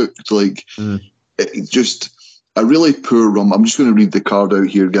want be booked? Like it's just a really poor run. I'm just going to read the card out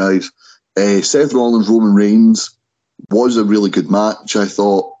here, guys. Seth Rollins, Roman Reigns was a really good match. I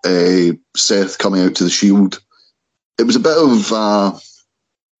thought Seth coming out to the Shield. It was a bit of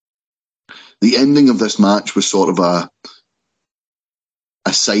the ending of this match was sort of a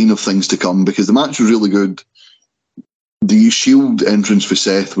sign of things to come, because the match was really good. The Shield entrance for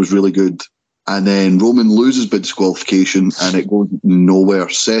Seth was really good. And then Roman loses by disqualification and it goes nowhere.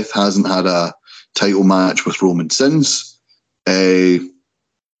 Seth hasn't had a title match with Roman since. We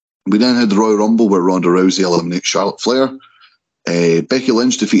then had the Royal Rumble where Ronda Rousey eliminates Charlotte Flair. Becky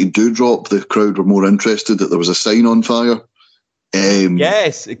Lynch defeated Doudrop. The crowd were more interested that there was a sign on fire.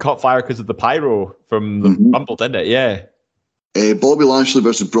 Yes, it caught fire because of the pyro from the Rumble, didn't it? Yeah. Bobby Lashley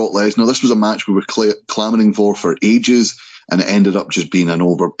versus Brock Lesnar. This was a match we were clamouring for ages, and it ended up just being an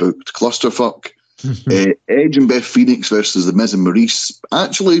overbooked clusterfuck. Edge and Beth Phoenix versus The Miz and Maurice.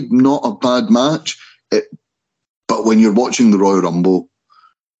 Actually, not a bad match. But when you're watching the Royal Rumble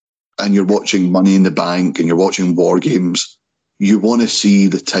and you're watching Money in the Bank and you're watching War Games, you want to see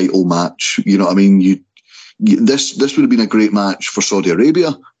the title match. You know what I mean? This would have been a great match for Saudi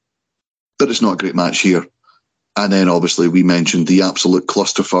Arabia, but it's not a great match here. And then obviously we mentioned the absolute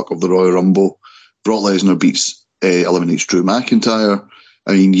clusterfuck of the Royal Rumble. Brock Lesnar eliminates Drew McIntyre.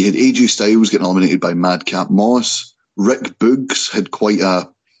 I mean, you had AJ Styles getting eliminated by Madcap Moss. Rick Boogs had quite a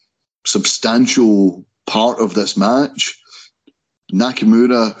substantial part of this match.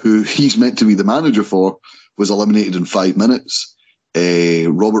 Nakamura, who he's meant to be the manager for, was eliminated in 5 minutes.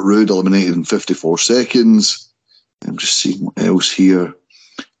 Robert Roode eliminated in 54 seconds. I'm just seeing what else here.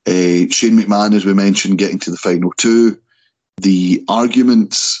 Shane McMahon, as we mentioned, getting to the final two. The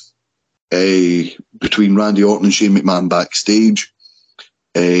arguments between Randy Orton and Shane McMahon backstage.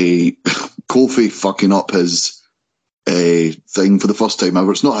 Kofi fucking up his thing for the first time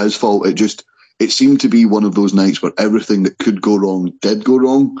ever. It's not his fault. It seemed to be one of those nights where everything that could go wrong did go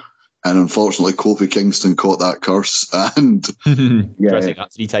wrong. And unfortunately, Kofi Kingston caught that curse. And dressing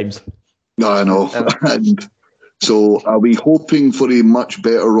that 3 times. No, I know. And so are we hoping for a much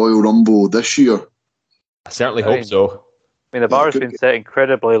better Royal Rumble this year? I certainly hope so. I mean, the bar has been set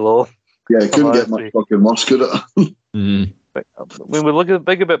incredibly low. Yeah, it couldn't get much fucking worse, could it? But when we look at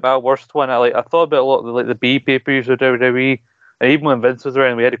think about my worst one, I thought about a lot of the B pay-per-views with WWE, and even when Vince was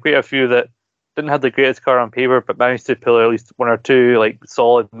around, we had quite a few that didn't have the greatest card on paper, but managed to pull at least 1 or 2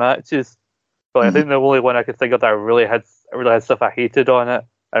 solid matches. But I think the only one I could think of that really had stuff I hated on it.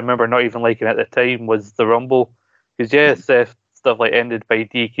 I remember not even liking it at the time was the Rumble, because stuff ended by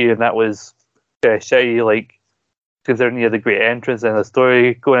DQ, and that was shitty. Considering you had the great entrance and the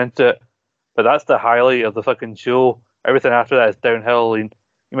story going into it, but that's the highlight of the fucking show. Everything after that is downhill. And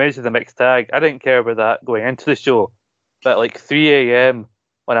you mentioned the mixed tag. I didn't care about that going into the show, but 3 a.m.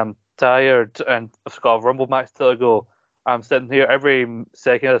 when I'm tired and I've got a Rumble match to go, I'm sitting here. Every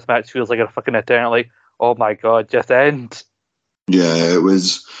second of this match feels like a fucking eternity. Oh my god, just end. Yeah, it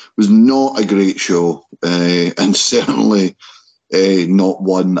was not a great show, and certainly not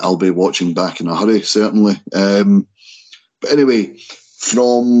one I'll be watching back in a hurry. Certainly, but anyway.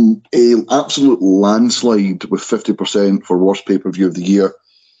 From an absolute landslide with 50% for worst pay-per-view of the year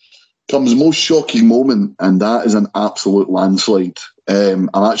comes the most shocking moment, and that is an absolute landslide. I'm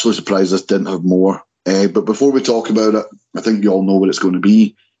actually surprised this didn't have more. But before we talk about it, I think you all know what it's going to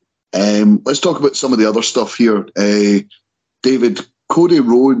be. Let's talk about some of the other stuff here. David, Cody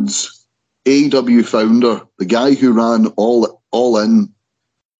Rhodes, AEW founder, the guy who ran All In,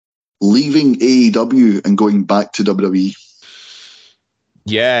 leaving AEW and going back to WWE.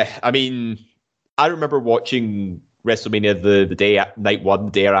 Yeah, I mean, I remember watching WrestleMania the day night one,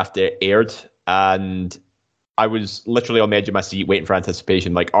 the day after it aired, and I was literally on the edge of my seat waiting for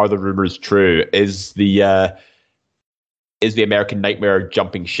anticipation. Are the rumors true? Is the American Nightmare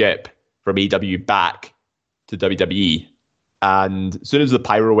jumping ship from AEW back to WWE? And as soon as the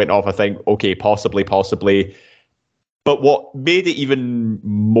pyro went off, I think, okay, possibly. But what made it even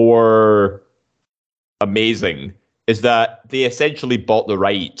more amazing is that they essentially bought the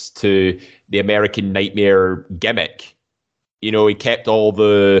rights to the American Nightmare gimmick. He kept all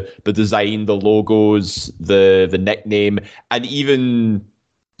the design, the logos, the nickname, and even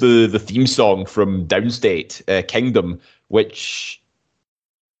the theme song from Downstate, Kingdom, which,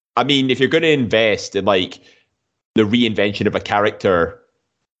 I mean, if you're going to invest in the reinvention of a character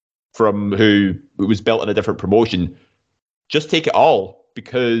from who was built in a different promotion, just take it all,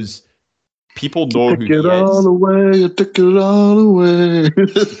 because people know who he is. Take it all away.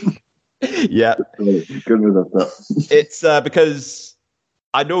 Yeah. It's because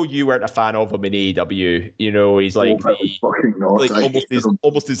I know you weren't a fan of him in AEW. He's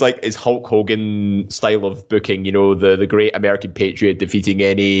almost his Hulk Hogan style of booking. The great American patriot defeating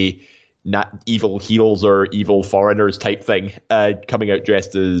any evil heels or evil foreigners type thing. Coming out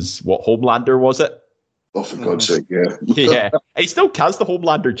dressed as Homelander, was it? Oh, for God's sake, yeah. Yeah. And he still has the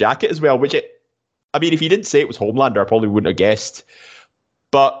Homelander jacket as well, which if he didn't say it was Homelander, I probably wouldn't have guessed.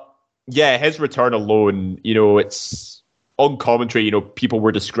 But yeah, his return alone, it's on commentary, people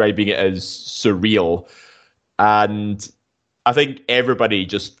were describing it as surreal. And I think everybody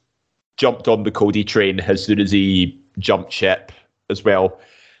just jumped on the Cody train as soon as he jumped ship as well.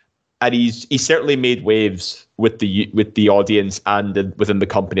 And he certainly made waves with the audience and within the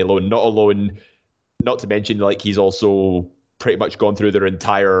company alone. Not to mention, he's also pretty much gone through their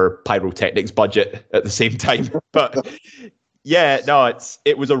entire pyrotechnics budget at the same time. But yeah, no,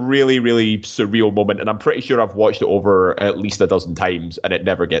 it was a really, really surreal moment, and I'm pretty sure I've watched it over at least a dozen times, and it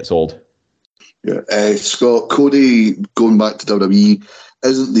never gets old. Yeah, Scott, Cody going back to WWE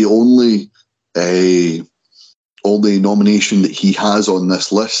isn't the only nomination that he has on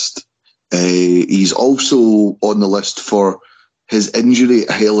this list. He's also on the list for his injury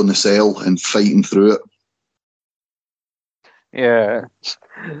at Hell in a Cell and fighting through it. Yeah,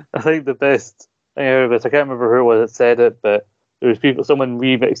 I think the best thing out of it, I can't remember who it was that said it, but there was someone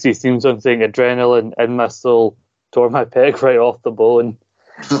remixed his theme song saying adrenaline in my soul tore my peg right off the bone.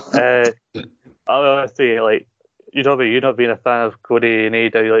 I'll honestly, like, you not being a fan of Cody and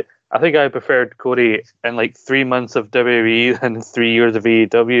AEW, like, I think I preferred Cody in like 3 months of WWE than 3 years of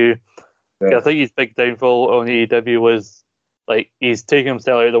AEW. Yeah. I think his big downfall on AEW was like he's taking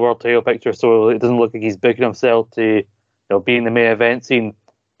himself out of the world title picture, so it doesn't look like he's booking himself to be in the main event scene.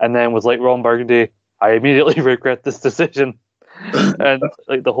 And then was like Ron Burgundy, I immediately regret this decision. And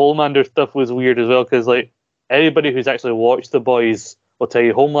like the Homelander stuff was weird as well, because like anybody who's actually watched The Boys will tell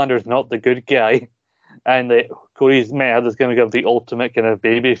you Homelander's not the good guy, and like Cody's mad is going to give the ultimate kind of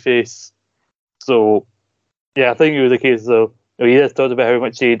baby face. So yeah, I think it was the case though. He just talked about how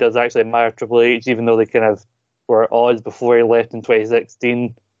much he does actually admire Triple H, even though they kind of were at odds before he left in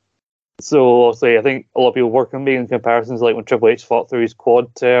 2016. So obviously, I think a lot of people were making comparisons, like when Triple H fought through his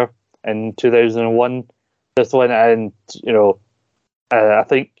quad tear in 2001. This one, and I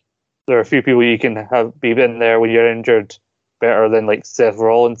think there are a few people you can be in there when you're injured better than like Seth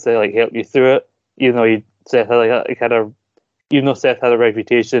Rollins to like help you through it. Even though Seth had a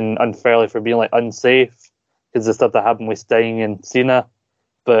reputation unfairly for being like unsafe because the stuff that happened with Sting and Cena,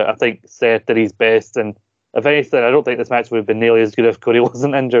 but I think Seth did his best, and if anything, I don't think this match would have been nearly as good if Cody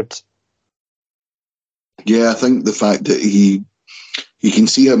wasn't injured. Yeah, I think the fact that you can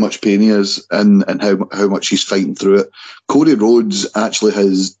see how much pain he is and how much he's fighting through it. Cody Rhodes actually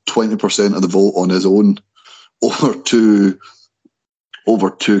has 20% of the vote on his own over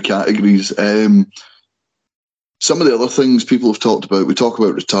two categories. Some of the other things people have talked about, we talk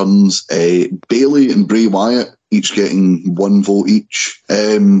about returns. Bayley and Bray Wyatt each getting 1 vote each.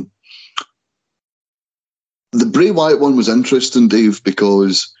 The Bray Wyatt one was interesting, Dave,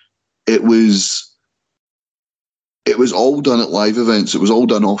 because it was all done at live events. It was all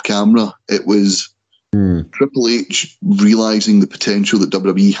done off camera. It was Triple H realising the potential that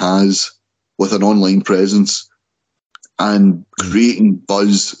WWE has with an online presence and creating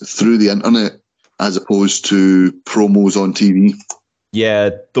buzz through the internet as opposed to promos on TV. Yeah,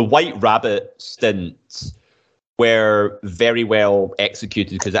 the White Rabbit stints were very well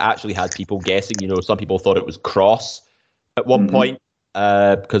executed because it actually had people guessing. Some people thought it was Cross at one point.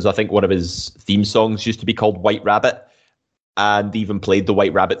 Because I think one of his theme songs used to be called White Rabbit, and even played the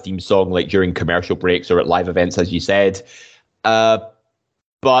White Rabbit theme song like during commercial breaks or at live events, as you said.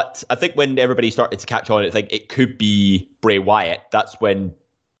 But I think when everybody started to catch on, I think it could be Bray Wyatt. That's when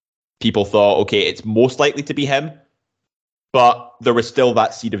people thought, okay, it's most likely to be him. But there was still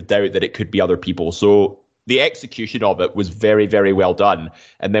that seed of doubt that it could be other people. So the execution of it was very, very well done.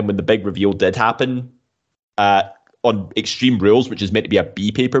 And then when the big reveal did happen, on Extreme Rules, which is meant to be a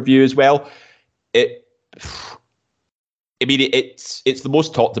B pay-per-view as well, it's the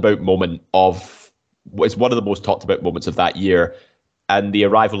most talked about moment it's one of the most talked about moments of that year, and the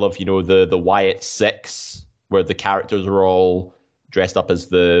arrival of the Wyatt Six, where the characters are all dressed up as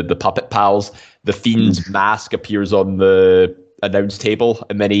the puppet pals. The Fiend's mask appears on the announce table,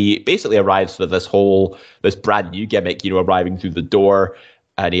 and then he basically arrives with this brand new gimmick, arriving through the door.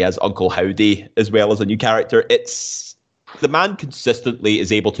 And he has Uncle Howdy as well as a new character. The man consistently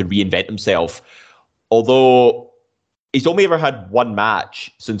is able to reinvent himself, although he's only ever had one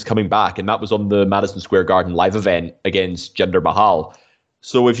match since coming back, and that was on the Madison Square Garden live event against Jinder Mahal.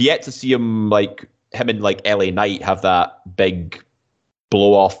 So we've yet to see him and LA Knight have that big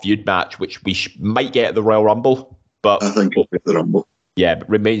blow-off feud match, which we might get at the Royal Rumble. But I think we'll get the Rumble. Yeah, but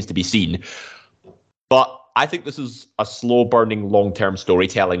remains to be seen. But I think this is a slow-burning, long-term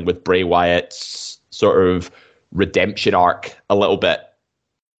storytelling with Bray Wyatt's sort of redemption arc a little bit.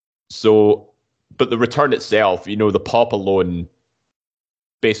 So, but the return itself, the pop alone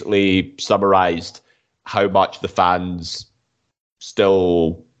basically summarized how much the fans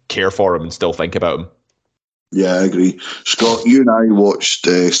still care for him and still think about him. Yeah, I agree. Scott, you and I watched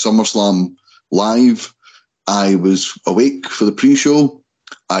SummerSlam live. I was awake for the pre-show.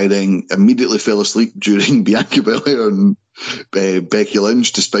 I then immediately fell asleep during Bianca Belair and Becky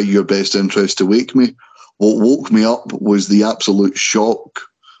Lynch, despite your best interest to wake me. What woke me up was the absolute shock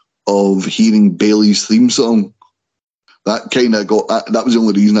of hearing Bayley's theme song. That was the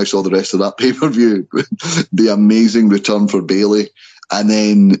only reason I saw the rest of that pay-per-view. The amazing return for Bayley. And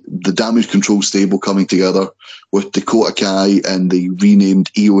then the Damage Control stable coming together with Dakota Kai and the renamed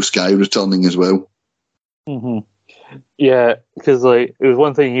Io Sky returning as well. Mm-hmm. Yeah, because like it was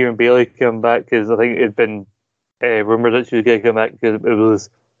one thing hearing Bayley come back, because I think it had been rumored that she was going to come back, because it was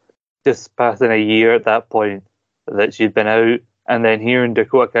just passing a year at that point that she'd been out, and then hearing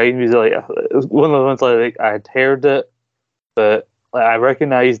Dakota Kai was like, it was one of the ones like I had heard it, but like, I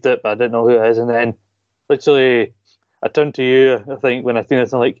recognised it, but I didn't know who it is, and then literally I turned to you, I think, when I seen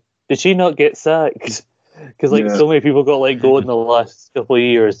this, I'm like, did she not get sacked? Because like so many people got let go in the last couple of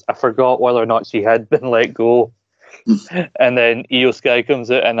years, I forgot whether or not she had been let go. And then Io Sky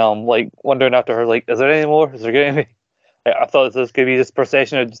comes out, and I'm like wondering after her, like, is there any more? Is there going to be? I thought this was going to be this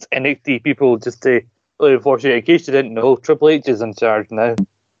procession of just NXT people just to really unfortunate. In case you didn't know, Triple H is in charge now.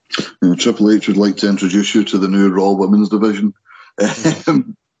 Yeah, Triple H would like to introduce you to the new Raw Women's Division.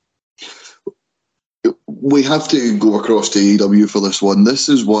 We have to go across to AEW for this one. This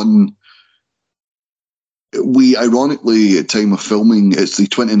is one we, ironically, at time of filming, it's the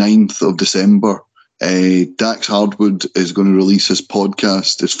 29th of December. Dax Hardwood is going to release his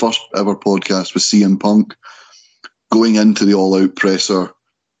podcast, his first ever podcast with CM Punk, going into the All Out presser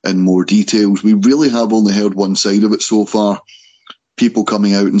in more details. We really have only heard one side of it so far. People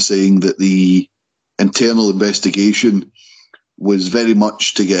coming out and saying that the internal investigation was very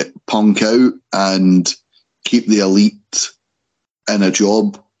much to get Punk out and keep the elite in a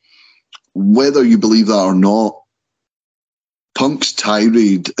job. Whether you believe that or not, Punk's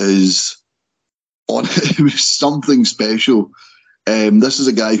tirade is on it was something special. This is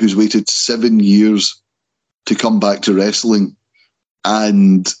a guy who's waited 7 years to come back to wrestling,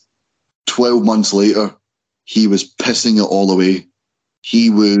 and 12 months later, he was pissing it all away. He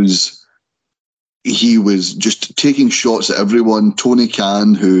was just taking shots at everyone. Tony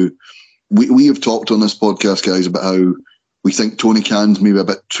Khan, who we have talked on this podcast, guys, about how we think Tony Khan's maybe a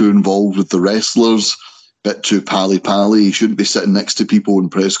bit too involved with the wrestlers, a bit too pally-pally. He shouldn't be sitting next to people in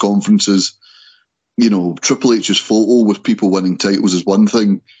press conferences. You know, Triple H's photo with people winning titles is one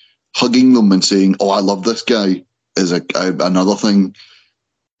thing. Hugging them and saying, "Oh, I love this guy," is another thing.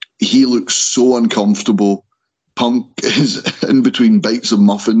 He looks so uncomfortable. Punk is in between bites of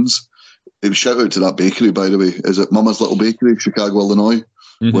muffins. Shout out to that bakery, by the way. Is it Mama's Little Bakery, Chicago, Illinois?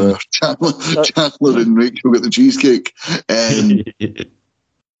 Mm-hmm. Where Chandler and Rachel get the cheesecake.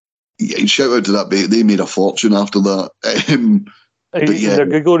 Yeah, shout out to that bakery. They made a fortune after that. Their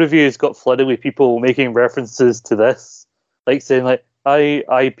Google reviews got flooded with people making references to this, like saying like,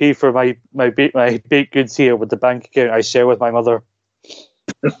 I pay for my baked goods here with the bank account I share with my mother.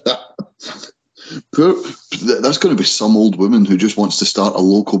 That's going to be some old woman who just wants to start a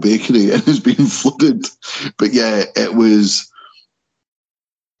local bakery and is being flooded. But yeah, it was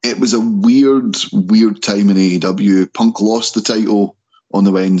a weird time in AEW. Punk lost the title on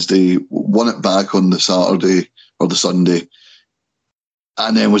the Wednesday, won it back on the Saturday or the Sunday,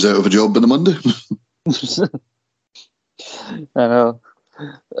 and then was out of a job on the Monday. I know.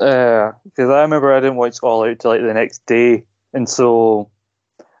 Because I remember I didn't watch All Out till like the next day, and so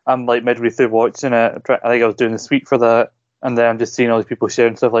I'm like midway through watching it. I think I was doing the sweep for that, and then I'm just seeing all these people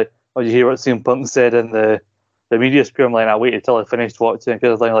sharing stuff like, "Oh, did you hear what CM Punk said in the media scrum?" I'm like, I waited till I finished watching because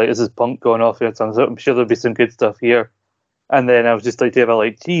I was like, this is Punk going off here, so I'm sure there'll be some good stuff here. And then I was just like,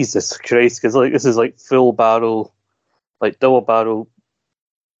 Jesus Christ, because like this is like full barrel, like double barrel,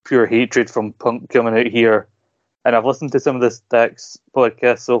 pure hatred from Punk coming out here. And I've listened to some of this Dax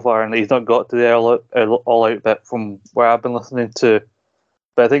podcast so far, and he's not got to the all out bit from where I've been listening to.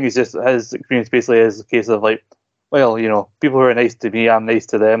 But I think it's just his experience basically is a case of like, well, you know, people who are nice to me, I'm nice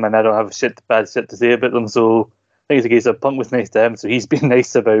to them, and I don't have bad shit to say about them. So I think it's a case of Punk was nice to him, so he's been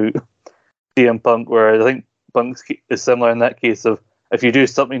nice about CM Punk. Whereas I think Punk is similar in that case of if you do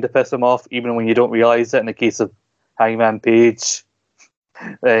something to piss him off, even when you don't realise it. In the case of Hangman Page,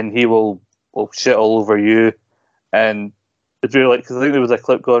 then he will shit all over you. And it's really like, because I think there was a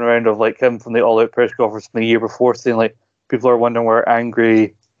clip going around of like him from the All Out press conference from the year before saying like, people are wondering where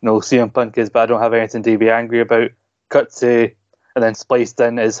angry, CM Punk is, but I don't have anything to be angry about. Cut to, and then spliced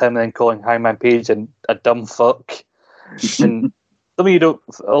in is him then calling Hangman Page a dumb fuck. And something a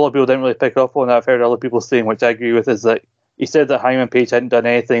lot of people didn't really pick up on that I've heard other people saying, which I agree with, is that he said that Hangman Page hadn't done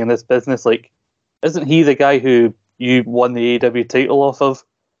anything in this business. Like, isn't he the guy who you won the AEW title off of?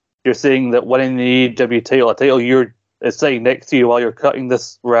 You're saying that winning the AEW title, a title is sitting next to you while you're cutting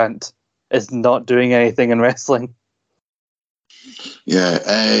this rant, is not doing anything in wrestling. Yeah,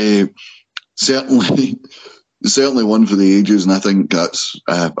 certainly one for the ages, and I think that's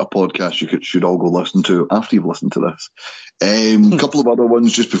a podcast you should all go listen to after you've listened to this. A couple of other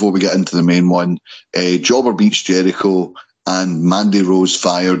ones just before we get into the main one. Jobber beats Jericho, and Mandy Rose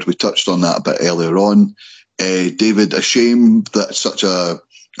fired. We touched on that a bit earlier on. David, a shame that such a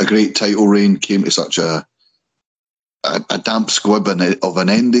great title reign came to such a damp squib of an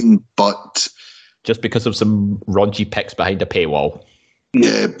ending, but just because of some raunchy pics behind a paywall.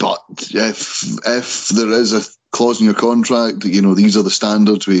 Yeah, but if there is a clause in your contract that, these are the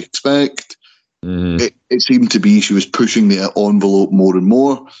standards we expect, it seemed to be she was pushing the envelope more and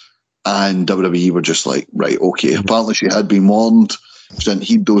more, and WWE were just like, right, okay. Apparently she had been warned. She didn't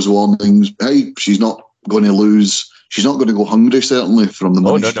heed those warnings. Hey, she's not going to lose. She's not going to go hungry, certainly, from the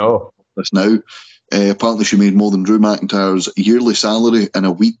money this now. Apparently she made more than Drew McIntyre's yearly salary in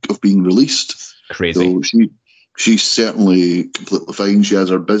a week of being released. Crazy. So she's certainly completely fine. She has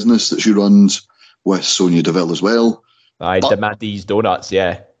her business that she runs with Sonya Deville as well. I demand these donuts,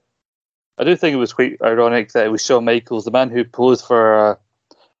 yeah. I do think it was quite ironic that it was Shawn Michaels, the man who posed for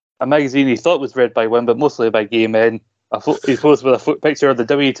a magazine he thought was read by women, but mostly by gay men. He posed with a picture of the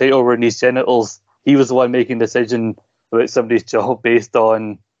W title over his genitals. He was the one making the decision about somebody's job based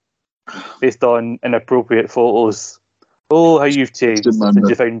on inappropriate photos. Oh, how you've changed since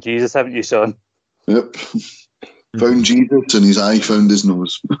you found Jesus, haven't you, Sean? Yep. Found Jesus and his eye found his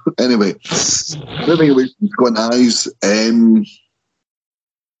nose. Anyway, moving away from squint eyes,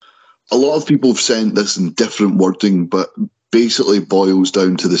 a lot of people have sent this in different wording, but basically boils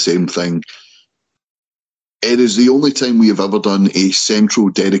down to the same thing. It is the only time we have ever done a central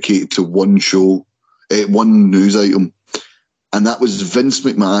dedicated to one show, one news item, and that was Vince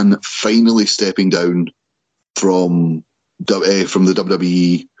McMahon finally stepping down from the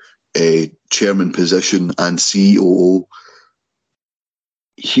WWE chairman position and COO.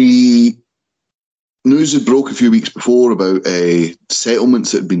 News had broke a few weeks before about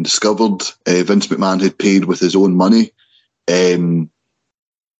settlements that had been discovered. Vince McMahon had paid with his own money.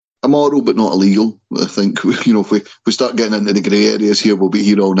 Immoral but not illegal. I think if we start getting into the grey areas here, we'll be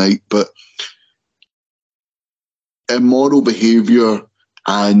here all night. But immoral behaviour,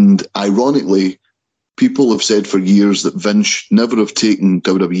 and ironically, people have said for years that Vince should never have taken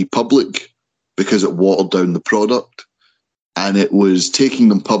WWE public because it watered down the product, and it was taking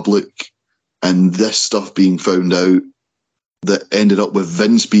them public and this stuff being found out that ended up with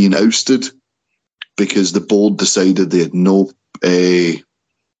Vince being ousted because the board decided they had no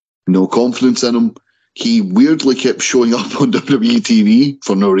confidence in him. He weirdly kept showing up on WWE TV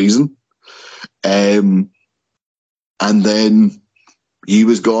for no reason. And then he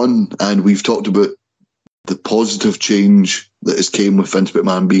was gone, and we've talked about the positive change that has came with Vince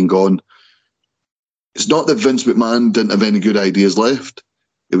McMahon being gone. It's not that Vince McMahon didn't have any good ideas left.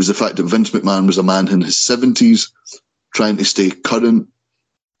 It was the fact that Vince McMahon was a man in his 70s trying to stay current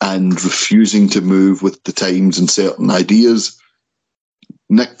and refusing to move with the times and certain ideas.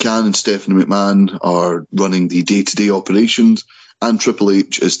 Nick Khan and Stephanie McMahon are running the day-to-day operations, and Triple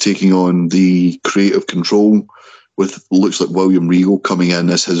H is taking on the creative control with, looks like, William Regal coming in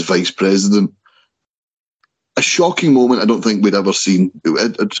as his vice president. A shocking moment I don't think we'd ever seen. I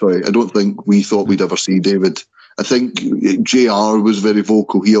don't think we thought we'd ever see, David. I think JR was very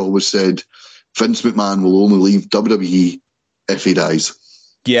vocal. He always said Vince McMahon will only leave WWE if he dies.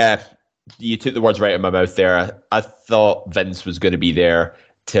 Yeah, you took the words right out of my mouth there. I thought Vince was going to be there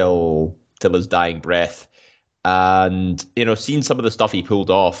till his dying breath. And, seeing some of the stuff he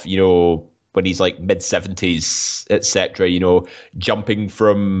pulled off, when he's like mid-70s, etc., jumping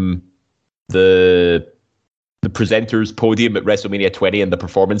from the presenter's podium at WrestleMania 20 in the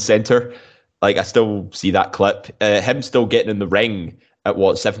Performance Center. Like, I still see that clip. Him still getting in the ring at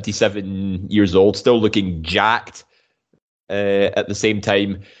 77 years old, still looking jacked at the same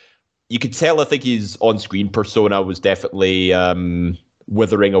time. You could tell, I think his on-screen persona was definitely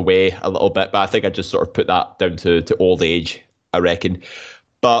withering away a little bit, but I think I just sort of put that down to old age, I reckon.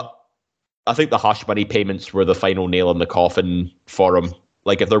 But I think the hush money payments were the final nail in the coffin for him.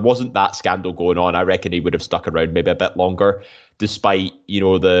 Like, if there wasn't that scandal going on, I reckon he would have stuck around maybe a bit longer, despite,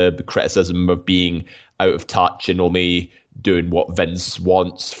 the criticism of being out of touch and only doing what Vince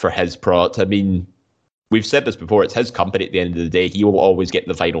wants for his product. I mean, we've said this before, it's his company at the end of the day. He will always get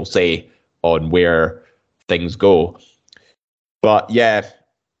the final say on where things go. But yeah,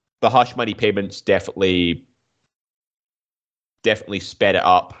 the hush money payments definitely sped it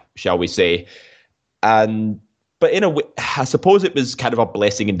up, shall we say. But in a way, I suppose it was kind of a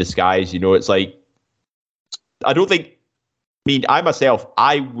blessing in disguise. It's like, I myself,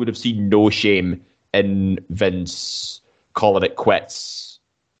 I would have seen no shame in Vince calling it quits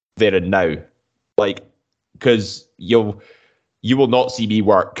there and now. Like, because you will not see me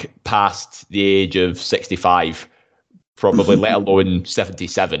work past the age of 65, probably, let alone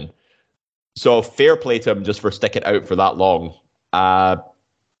 77. So fair play to him just for sticking out for that long.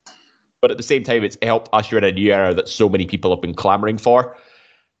 But at the same time, it's helped usher in a new era that so many people have been clamoring for,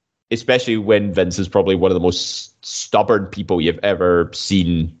 especially when Vince is probably one of the most stubborn people you've ever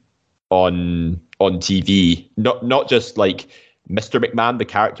seen on TV. Not just like Mr. McMahon, the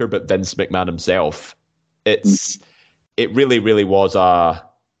character, but Vince McMahon himself. It really, really was a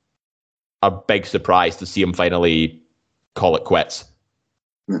big surprise to see him finally call it quits.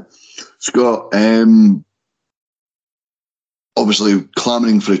 Yeah. Scott, obviously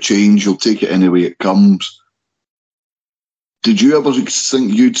clamouring for a change, you'll take it any way it comes. Did you ever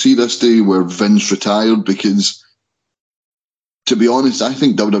think you'd see this day where Vince retired? Because, to be honest, I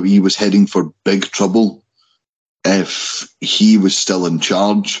think WWE was heading for big trouble if he was still in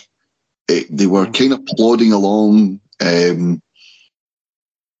charge. They were kind of plodding along. The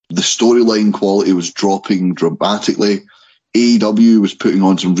storyline quality was dropping dramatically. AEW was putting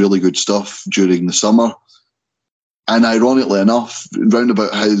on some really good stuff during the summer. And ironically enough, round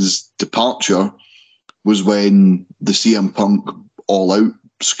about his departure was when the CM Punk All Out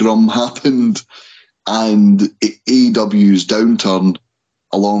scrum happened, and AEW's downturn,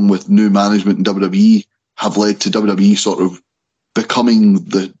 along with new management in WWE, have led to WWE sort of becoming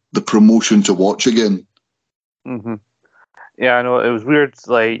the promotion to watch again. Mm-hmm. Yeah, I know, it was weird,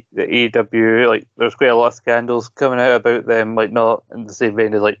 like, the AEW, like, there's quite a lot of scandals coming out about them, like, not in the same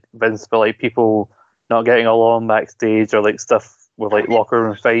vein as, like, Vince, but, like, people not getting along backstage, or, like, stuff with, like, locker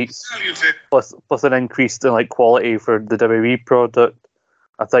room fights, plus an increase in, like, quality for the WWE product.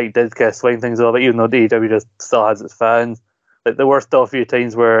 I think it did kind of swing things a little bit, even though the AEW just still has its fans. Like, there were still a few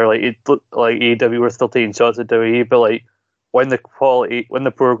times where, like, it looked like AEW were still taking shots at WWE, but, like, when the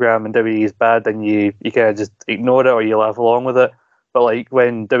program in WWE is bad, then you kind of just ignore it or you laugh along with it. But like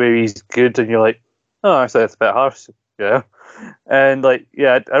when WWE is good, and you're like, oh, actually that's a bit harsh, yeah. And like,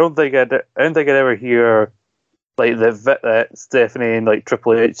 yeah, I don't think I'd ever hear like that Stephanie and like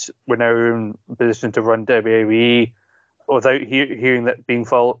Triple H were now in a position to run WWE without hearing that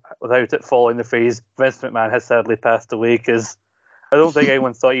without it following the phrase Vince McMahon has sadly passed away, because I don't think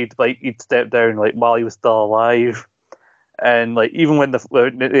anyone thought he'd step down like while he was still alive. And like even when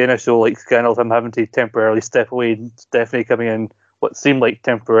the initial like scandal of him having to temporarily step away and Stephanie coming in, what seemed like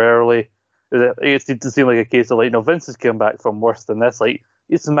temporarily, it seemed like a case of like, no, Vince has come back from worse than this. Like,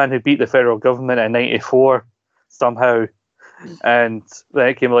 he's the man who beat the federal government in '94 somehow, and then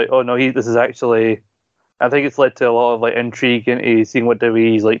it came like, oh no, this is actually. I think it's led to a lot of like intrigue into seeing what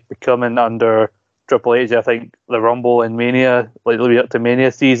WWE's like becoming under Triple H. I think the Rumble and Mania, like leading up to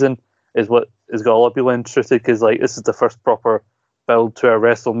Mania season, is what has got a lot of people interested, because like this is the first proper build to a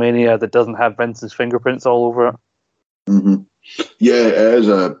WrestleMania that doesn't have Vince's fingerprints all over it. Mm-hmm. Yeah,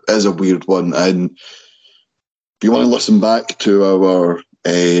 it is a weird one, and if you want to listen back to our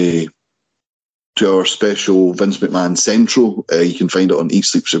special Vince McMahon Central, you can find it on Eat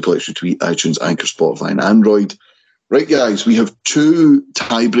Sleep Suplex Tweet, iTunes, Anchor, Spotify, and Android. Right, guys, we have 2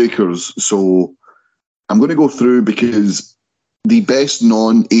 tiebreakers, so I'm going to go through, because the best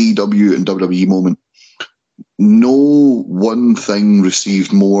non-AEW and WWE moment, no one thing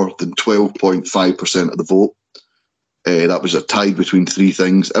received more than 12.5% of the vote. That was a tie between 3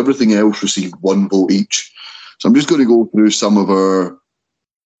 things. Everything else received 1 vote each. So I'm just going to go through some of our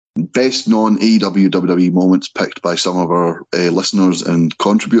best non-AEW WWE moments picked by some of our listeners and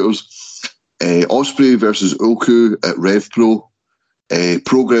contributors. Ospreay versus Oku at RevPro.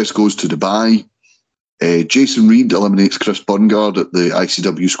 Progress goes to Dubai. Jason Reed eliminates Chris Bungard at the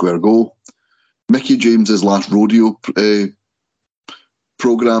ICW Square Go. Mickey James's last rodeo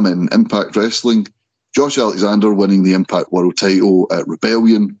program in Impact Wrestling. Josh Alexander winning the Impact World title at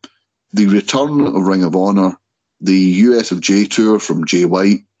Rebellion. The return of Ring of Honor. The US of J Tour from Jay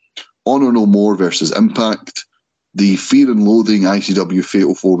White. Honor No More versus Impact. The Fear and Loathing ICW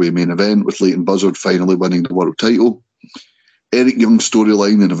Fatal 4-Way main event with Leighton Buzzard finally winning the world title. Eric Young's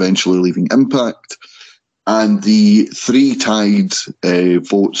storyline and eventually leaving Impact. And the 3 tied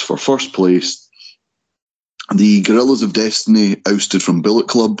votes for first place. The Guerrillas of Destiny ousted from Bullet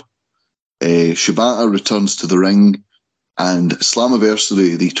Club. Shibata returns to the ring. And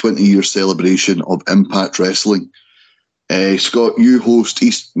Slammiversary, the 20-year celebration of Impact Wrestling. Scott, you host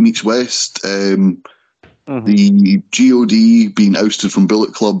East Meets West. The GOD being ousted from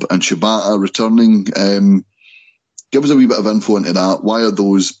Bullet Club and Shibata returning. Give us a wee bit of info into that. Why are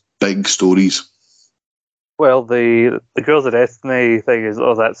those big stories? Well, the Girls of Destiny thing is,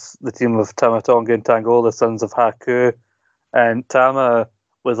 that's the team of Tama Tonga and Tango, the sons of Haku. And Tama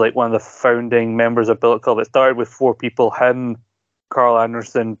was like one of the founding members of Bullet Club. It started with 4 people, him, Carl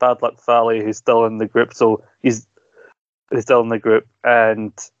Anderson, Bad Luck Fale, who's still in the group. So he's still in the group.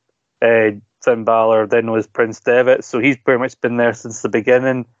 And Finn Balor, then was Prince Devitt. So he's pretty much been there since the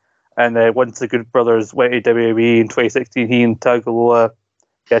beginning. And once the Good Brothers went to WWE in 2016, he and Tagaloa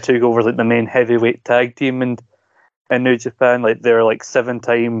took over like the main heavyweight tag team in New Japan. Like they're like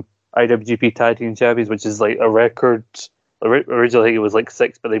 7-time IWGP Tag Team Champions, which is like a record. Originally, I think it was like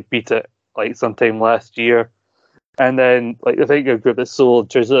 6, but they beat it like sometime last year. And then like I think a group that's so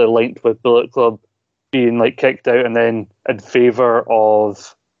traditionally linked with Bullet Club being like kicked out, and then in favor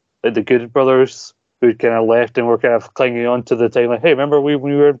of like the Good Brothers, who'd kind of left and were kind of clinging on to the time. Like, hey, remember when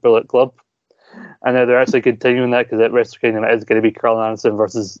we were in Bullet Club? And now they're actually continuing that because at Wrestle Kingdom it is going to be Carl Anderson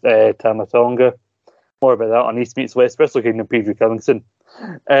versus Tama Tonga. More about that on East Meets West Wrestle Kingdom preview coming soon.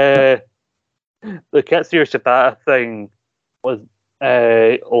 The Katsuya Shibata thing was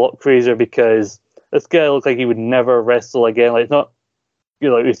a lot crazier because this guy looked like he would never wrestle again. Like, it's not,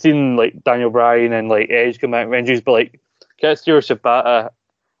 like we've seen like Daniel Bryan and like Edge come out with injuries, but like Katsuya Shibata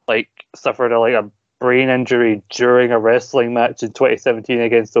like suffered a brain injury during a wrestling match in 2017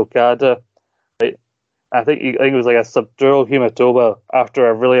 against Okada. Like, I think it was like a subdural hematoma after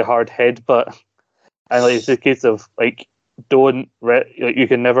a really hard headbutt, and like it's a case of like you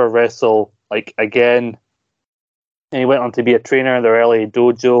can never wrestle like again. And he went on to be a trainer in the LA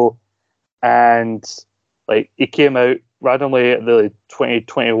dojo, and like he came out randomly at the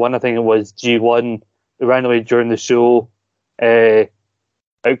 2021, I think it was G1, randomly during the show.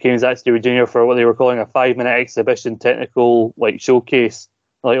 Out came Zack Sabre Jr. for what they were calling a 5-minute exhibition technical like showcase.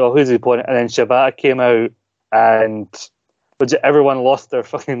 Like, oh, who's the opponent? And then Shibata came out, and everyone lost their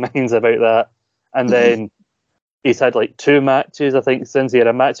fucking minds about that. And then he's had like 2 matches, I think, since. He had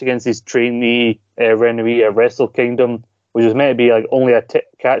a match against his trainee Renoi at Wrestle Kingdom, which was meant to be like only a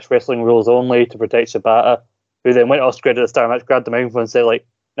catch wrestling rules only to protect Shibata, who then went off script at the start of the match, grabbed the microphone and said like,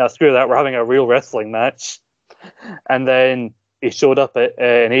 "Now screw that, we're having a real wrestling match." And then he showed up at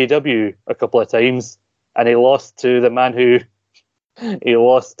an AEW a couple of times, and he lost to the man who he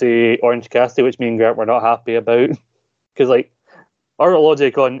lost to Orange Cassidy, which me and Grant were not happy about. Because like our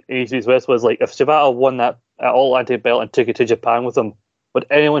logic on East West was like, if Shibata won that All Atlantic belt and took it to Japan with him, would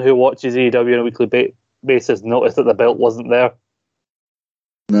anyone who watches AEW on a weekly basis notice that the belt wasn't there?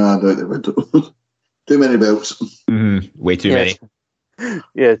 No, I doubt they would. Too many belts. Way too many.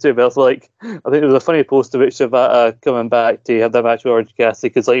 Yeah, 2 belts. Like, I think there was a funny post about Shibata coming back to have that match with Orange Cassidy,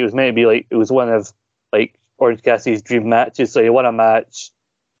 because like it was meant to be like it was one of like Orange Cassidy's dream matches. So he won a match,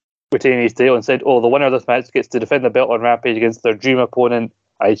 retaining his title, and said, "Oh, the winner of this match gets to defend the belt on Rampage against their dream opponent.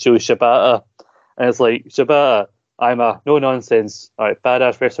 I chose Shibata." And it's like, Shibata, I'm a no nonsense,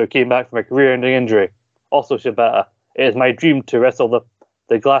 badass wrestler who came back from a career-ending injury. Also, Shibata, it is my dream to wrestle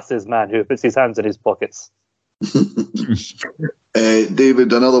the glasses man who puts his hands in his pockets.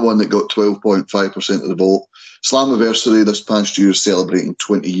 David, another one that got 12.5% of the vote. Slammiversary this past year is celebrating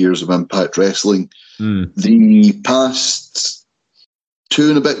 20 years of Impact Wrestling. The past 2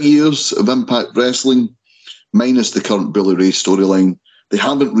 and a bit years of Impact Wrestling, minus the current Billy Ray storyline, they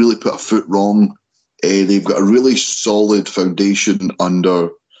haven't really put a foot wrong. They've got a really solid foundation under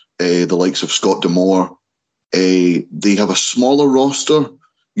the likes of Scott D'Amore. They have a smaller roster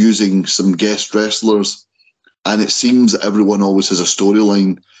using some guest wrestlers, and it seems that everyone always has a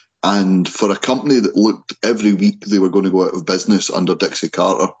storyline. And for a company that looked every week they were going to go out of business under Dixie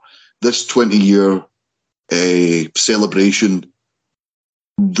Carter, this 20-year celebration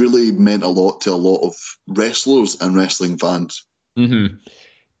really meant a lot to a lot of wrestlers and wrestling fans. Mm-hmm.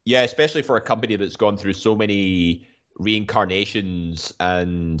 Yeah, especially for a company that's gone through so many reincarnations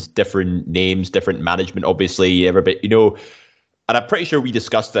and different names, different management, obviously, everybody, and I'm pretty sure we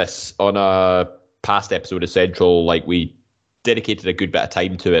discussed this on a past episode of Central. Like, we dedicated a good bit of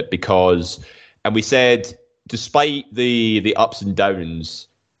time to it and we said, despite the ups and downs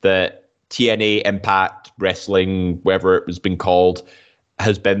that TNA, Impact Wrestling, whatever it was been called,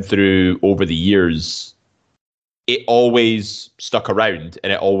 has been through over the years, it always stuck around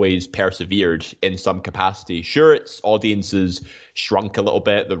and it always persevered in some capacity. Sure, its audiences shrunk a little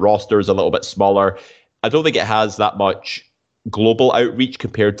bit, the roster's a little bit smaller. I don't think it has that much global outreach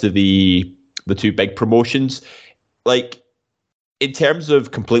compared to the 2 big promotions. Like, in terms of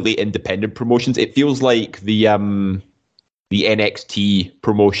completely independent promotions, it feels like the NXT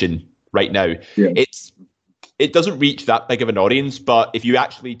promotion right now. Yeah. It doesn't reach that big of an audience, but if you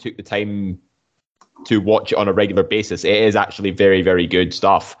actually took the time to watch it on a regular basis, it is actually very, very good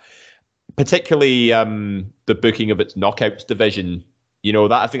stuff. Particularly the booking of its Knockouts division.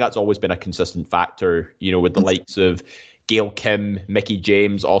 That I think that's always been a consistent factor, with the likes of Gail Kim, Mickie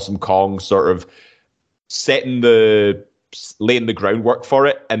James, Awesome Kong, sort of laying the groundwork for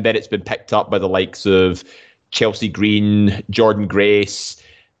it. And then it's been picked up by the likes of Chelsea Green, Jordan Grace,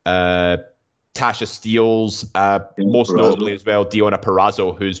 Tasha Steeles, most notably as well, Deonna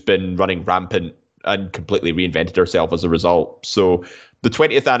Purrazzo, who's been running rampant and completely reinvented herself as a result. So the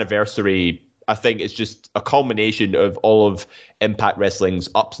 20th anniversary, I think, is just a culmination of all of Impact Wrestling's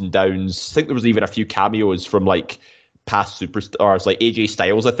ups and downs. I think there was even a few cameos from like past superstars, like AJ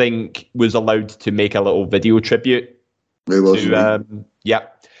Styles, I think, was allowed to make a little video tribute. Yeah.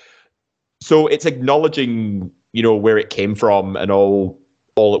 So it's acknowledging, where it came from and all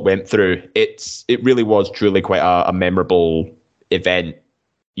it went through. It really was truly quite a memorable event.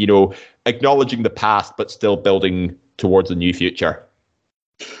 Acknowledging the past, but still building towards a new future.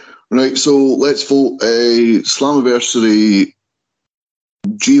 Right, so let's vote. Slammiversary,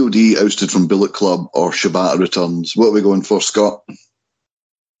 GOD ousted from Bullet Club, or Shibata returns. What are we going for, Scott?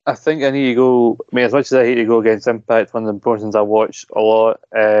 I think I need to go. I mean, as much as I hate to go against Impact, one of the promotions I watch a lot,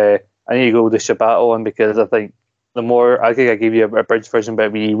 I need to go with the Shibata one, because I think the more, I think I gave you a bridge version,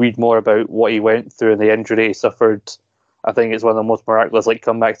 but when you read more about what he went through and the injury he suffered, I think it's one of the most miraculous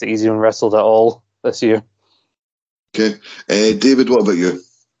comebacks that he's even wrestled at all this year. Okay. David, what about you?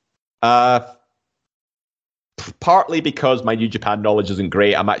 Partly because my New Japan knowledge isn't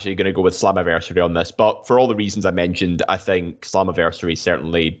great, I'm actually going to go with Slammiversary on this. But for all the reasons I mentioned, I think Slammiversary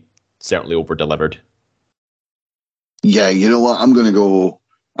certainly over-delivered. Yeah, you know what? I'm going to go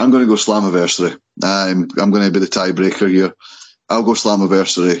Slammiversary. I'm going to be the tiebreaker here. I'll go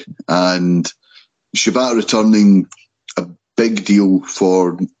Slammiversary. And Shibata returning, a big deal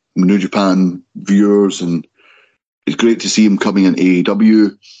for New Japan viewers, and it's great to see him coming in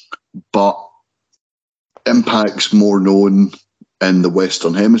AEW, but Impact's more known in the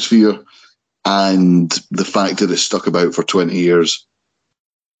Western Hemisphere, and the fact that it's stuck about for 20 years,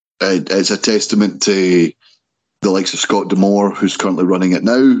 it's a testament to the likes of Scott D'Amore, who's currently running it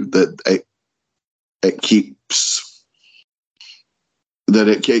now, that it keeps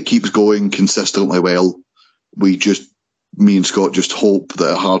going consistently well. Me and Scott just hope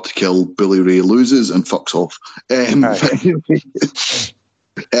that Hard to Kill Billy Ray loses and fucks off.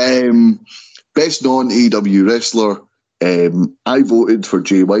 Best non-AEW wrestler, I voted for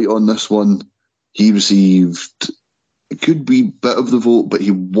Jay White on this one. He received a good wee bit of the vote, but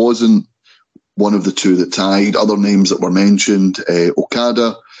he wasn't one of the two that tied. Other names that were mentioned,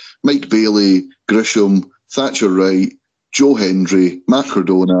 Okada, Mike Bailey, Grisham, Thatcher Wright, Joe Hendry, Matt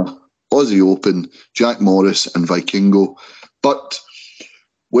Cardona, Aussie Open, Jack Morris, and Vikingo. But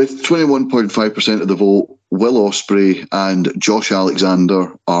with 21.5% of the vote, Will Ospreay and Josh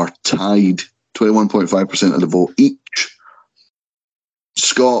Alexander are tied, 21.5% of the vote each.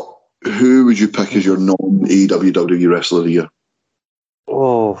 Scott, who would you pick as your non-AEW wrestler of the year?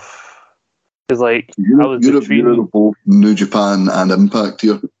 Oh, because you're both New Japan and Impact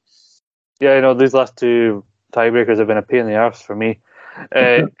here. Yeah, these last two tiebreakers have been a pain in the arse for me.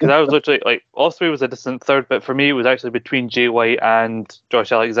 Because I was literally Ospreay was a distant third, but for me it was actually between Jay White and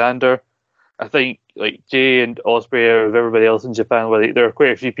Josh Alexander. I think Jay and Ospreay are of everybody else in Japan, where there are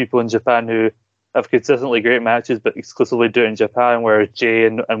quite a few people in Japan who have consistently great matches but exclusively do it in Japan, whereas Jay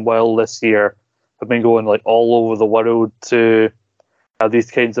and Will this year have been going all over the world to have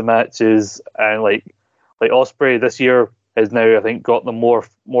these kinds of matches. And Ospreay this year has now, I think, got the more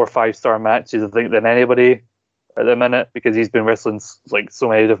 5-star matches, I think, than anybody at the minute, because he's been wrestling so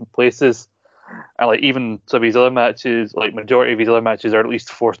many different places, and even some of his other matches, majority of his other matches are at least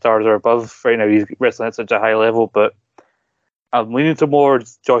 4 stars or above right now. He's wrestling at such a high level. But I'm leaning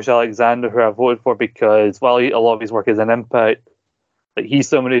towards Josh Alexander, who I voted for, because while a lot of his work is an Impact, he's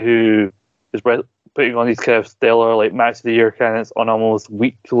somebody who is putting on these kind of stellar match of the year candidates on almost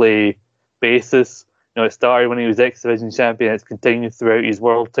weekly basis. It started when he was X Division champion. It's continued throughout his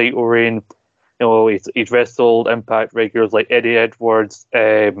world title reign. He's wrestled Impact regulars like Eddie Edwards,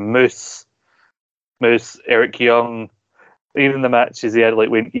 Moose, Eric Young. Even the matches he had,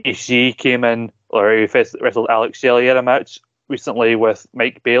 when Ishii came in, or he wrestled Alex Shelley. He had a match recently with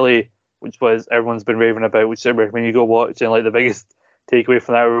Mike Bailey, which everyone's been raving about. Which when you go watch, and the biggest takeaway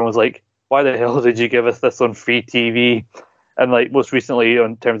from that, everyone was like, "Why the hell did you give us this on free TV?" And most recently,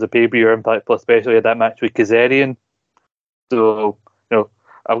 in terms of pay-per-view or Impact Plus, especially had that match with Kazarian. So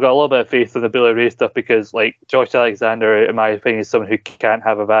I've got a little bit of faith in the Billy Ray stuff, because Josh Alexander, in my opinion, is someone who can't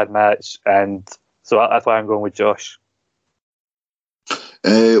have a bad match, and so that's why I'm going with Josh.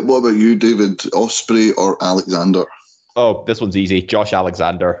 What about you, David? Ospreay or Alexander? Oh, this one's easy. Josh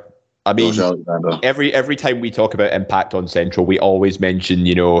Alexander. I mean, Alexander. Every time we talk about Impact on Central, we always mention,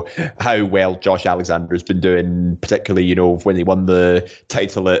 how well Josh Alexander's been doing, particularly, when he won the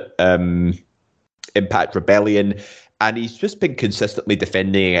title at Impact Rebellion. And he's just been consistently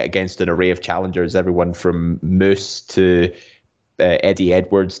defending it against an array of challengers, everyone from Moose to Eddie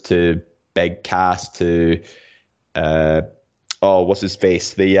Edwards to Big Cass to what's his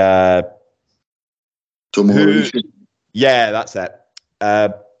face? The Tomohiro. Yeah, that's it.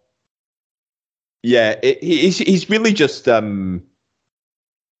 He's really just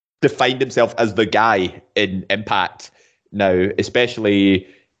defined himself as the guy in Impact now, especially,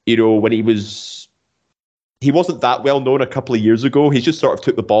 when he wasn't that well known a couple of years ago. He just sort of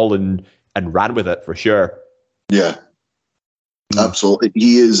took the ball and ran with it for sure. Yeah, absolutely.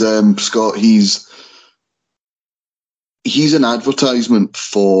 He is, Scott, he's an advertisement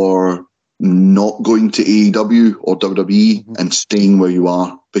for not going to AEW or WWE and staying where you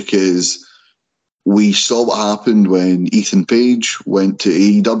are, because we saw what happened when Ethan Page went to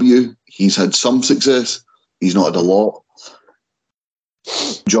AEW. He's had some success. He's not had a lot.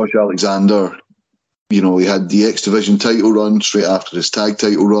 Josh Alexander, he had the X Division title run straight after his tag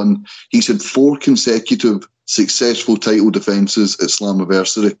title run. He's had 4 consecutive successful title defenses at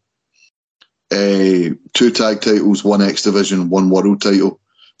Slammiversary. 2 tag titles, 1 X Division, 1 world title.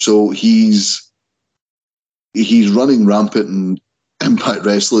 So he's running rampant in Impact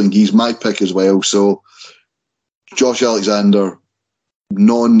Wrestling. He's my pick as well. So Josh Alexander,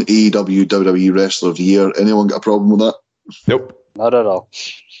 non-AEW WWE Wrestler of the Year. Anyone got a problem with that? Nope. Not at all.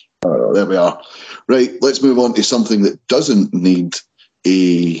 Oh, there we are. Right, let's move on to something that doesn't need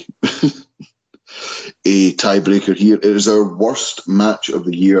a tiebreaker here. It is our worst match of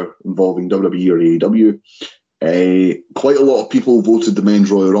the year involving WWE or AEW. Quite a lot of people voted the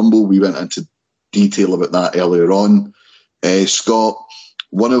Men's Royal Rumble. We went into detail about that earlier on. Scott,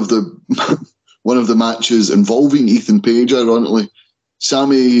 one of the matches involving Ethan Page, ironically,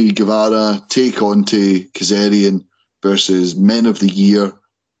 Sammy Guevara, Tay Conti, Kazarian versus Men of the Year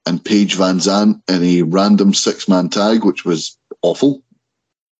and Paige Van Zant in a random 6-man tag, which was awful.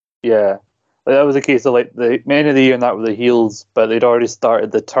 Yeah. That was a case of the Men of the Year and that were the heels, but they'd already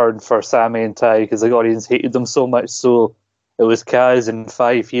started the turn for Sammy and Ty because the audience hated them so much. So it was Kaz and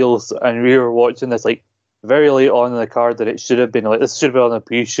 5 heels, and we were watching this very late on in the card that it should have been this should have been on the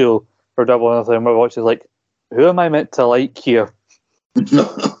pre-show for Double or Nothing. We're watching who am I meant to like here?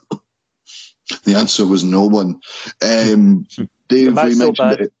 The answer was no one. Dave, we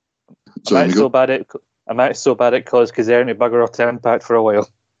mentioned it. I'm actually so bad at cause Kazarian bugger off to Impact for a while.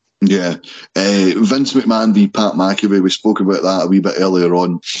 Yeah. Vince McMahon v Pat McAfee, we spoke about that a wee bit earlier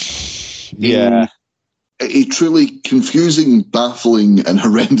on. Yeah. A truly confusing, baffling and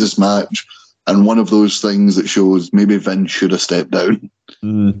horrendous match, and one of those things that shows maybe Vince should have stepped down.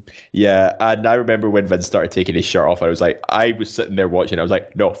 Yeah, and I remember when Vince started taking his shirt off, I was sitting there watching, I was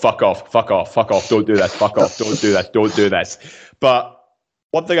like, no, fuck off, don't do this, fuck off, don't do this. But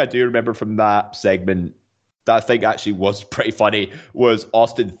one thing I do remember from that segment that I think actually was pretty funny was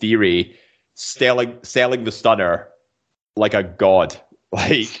Austin Theory selling the stunner like a god.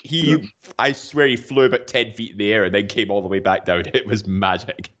 I swear he flew about 10 feet in the air and then came all the way back down. It was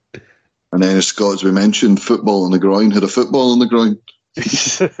magic. And then, as Scott, as we mentioned, football in the groin, had a football in the groin.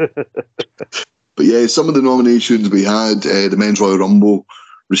 But yeah, some of the nominations we had, the Men's Royal Rumble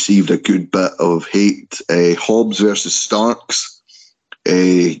received a good bit of hate. Hobbs versus Starks.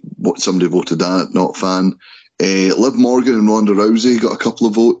 What somebody voted that, not a fan. Liv Morgan and Ronda Rousey got a couple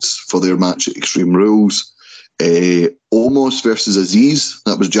of votes for their match at Extreme Rules. Omos versus Aziz,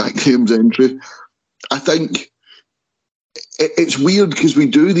 that was Jack Graham's entry. I think it's weird because we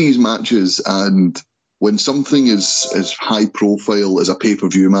do these matches, and when something is as high profile as a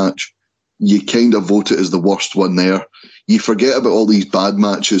pay-per-view match, you kind of vote it as the worst one there. You forget about all these bad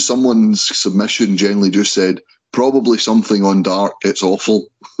matches. Someone's submission generally just said, probably something on Dark, it's awful.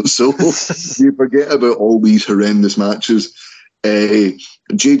 So you forget about all these horrendous matches.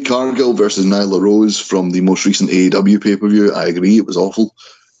 Jade Cargill versus Nyla Rose from the most recent AEW pay-per-view, I agree, it was awful.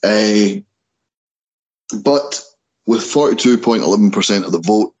 But with 42.11% of the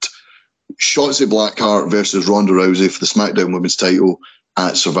vote, Shotzi Blackheart versus Ronda Rousey for the SmackDown Women's title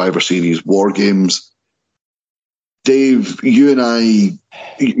at Survivor Series War Games. Dave, you and I,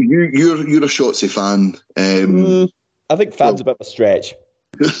 you're a Shotzi fan. I think fans a bit of a stretch.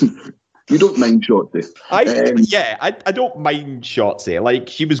 You don't mind Shotzi. I don't mind Shotzi.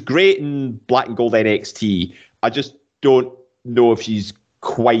 She was great in Black and Gold NXT. I just don't know if she's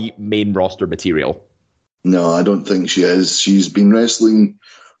quite main roster material. No, I don't think she is. She's been wrestling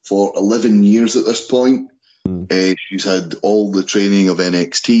for 11 years at this point. She's had all the training of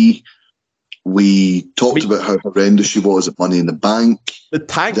NXT. We talked about how horrendous she was at Money in the Bank. The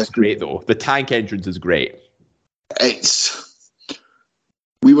tank's great, though. The tank entrance is great.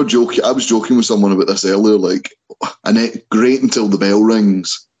 We were joking. I was joking with someone about this earlier. Annette, great until the bell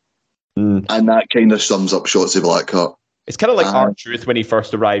rings. And that kind of sums up Shotzi Blackheart. It's kind of like R-Truth when he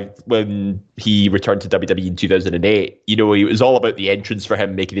first arrived, when he returned to WWE in 2008. You know, it was all about the entrance for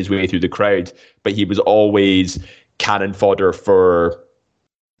him making his way through the crowd, but he was always cannon fodder for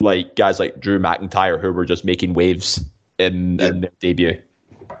like guys like Drew McIntyre who were just making waves in their debut.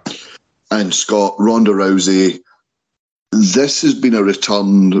 And Scott, Ronda Rousey, this has been a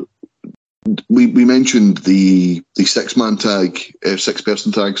return. We mentioned the six-person tag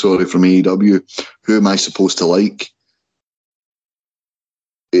from AEW. Who am I supposed to like?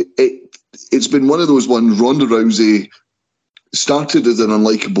 It's been one of those ones. Ronda Rousey started as an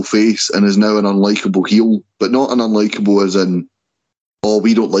unlikable face and is now an unlikable heel, but not an unlikable as in, oh,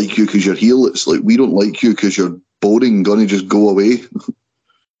 we don't like you because you're heel. It's like, we don't like you because you're boring, gonna just go away.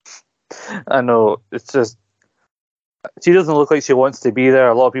 I know, it's just, she doesn't look like she wants to be there.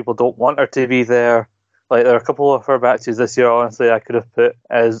 A lot of people don't want her to be there. Like, there are a couple of her matches this year, honestly, I could have put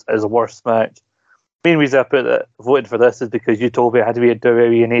as a worst match. The main reason I voted for this is because you told me it had to be a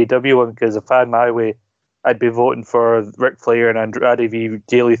WWE and AEW one, because if I had my way, I'd be voting for Ric Flair and Andrade v.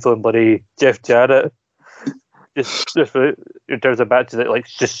 Jay Lethal and buddy Jeff Jarrett. just in terms of matches that like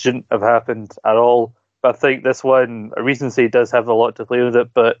just shouldn't have happened at all. But I think this one, recency does have a lot to play with it,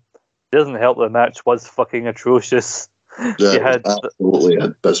 but it doesn't help the match was fucking atrocious. Yeah, it was absolutely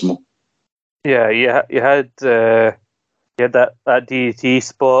abysmal. Yeah, you had that DDT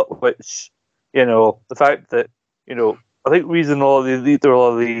spot, which, you know, the fact that, you know, I think the reason there are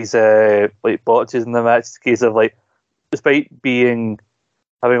all these like botches in the match is a case of like, despite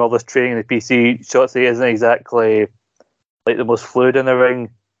having all this training in the PC, Shotzi isn't exactly like the most fluid in the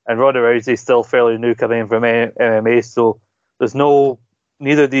ring, and Ronda Rousey's still fairly new coming in from MMA, so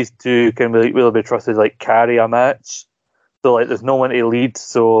neither of these two can really be trusted to like carry a match. So like there's no one to lead,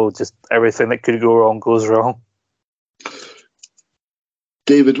 so just everything that could go wrong goes wrong.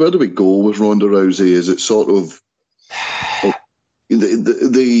 David, where do we go with Ronda Rousey? Is it sort of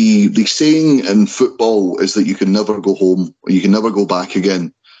the saying in football is that you can never go home, or you can never go back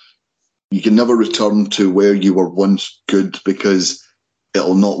again. You can never return to where you were once good, because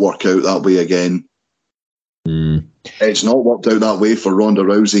it'll not work out that way again. It's not worked out that way for Ronda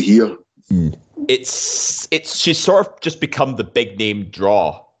Rousey here. She's sort of just become the big name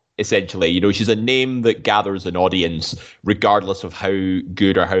draw, essentially. You know, she's a name that gathers an audience regardless of how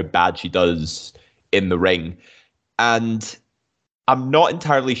good or how bad she does in the ring. And I'm not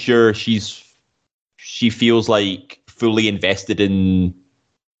entirely sure she feels like fully invested in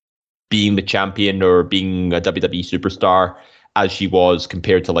being the champion or being a WWE superstar as she was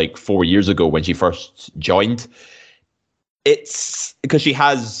compared to like 4 years ago when she first joined. It's because she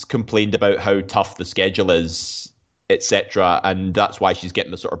has complained about how tough the schedule is, etc., and that's why she's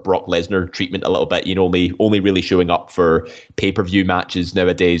getting the sort of Brock Lesnar treatment a little bit. You know, only really showing up for pay-per-view matches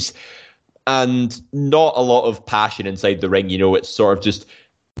nowadays, and not a lot of passion inside the ring. You know, it's sort of just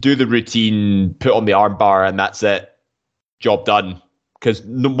do the routine, put on the armbar, and that's it. Job done. Because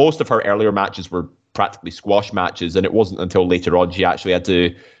most of her earlier matches were practically squash matches, and it wasn't until later on she actually had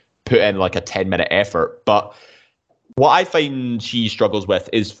to put in like a 10-minute effort. But what I find she struggles with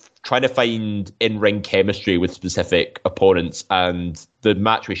is trying to find in-ring chemistry with specific opponents, and the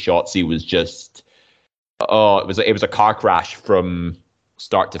match with Shotzi was just, it was a car crash from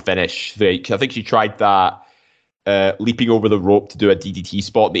start to finish. I think she tried that leaping over the rope to do a DDT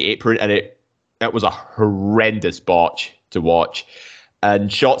spot in the apron, and it was a horrendous botch to watch.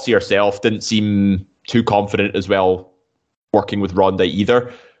 And Shotzi herself didn't seem too confident as well working with Ronda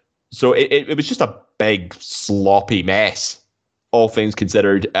either. So it was just a big, sloppy mess, all things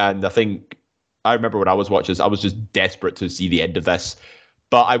considered. And I remember when I was watching this, I was just desperate to see the end of this.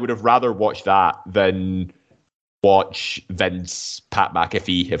 But I would have rather watched that than watch Vince Pat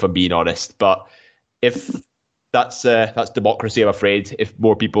McAfee, if I'm being honest. But if that's democracy, I'm afraid. If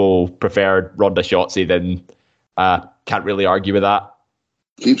more people preferred Ronda Shotzi, then can't really argue with that.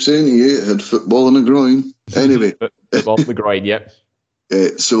 Keep saying he had football in the groin. Anyway. Football in the groin, yep.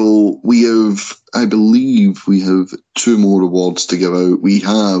 So I believe we have 2 more awards to give out. We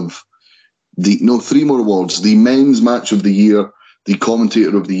have 3 more awards. The men's match of the year, the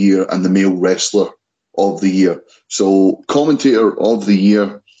commentator of the year, and the male wrestler of the year. So commentator of the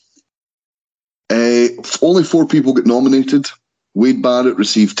year, only 4 people get nominated. Wade Barrett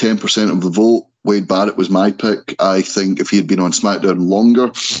received 10% of the vote. Wade Barrett was my pick. I think if he had been on SmackDown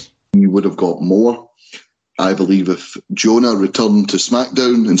longer, he would have got more. I believe if Jonah returned to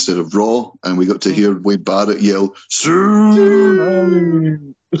SmackDown instead of Raw, and we got to hear Wade Barrett yell, "Sue!"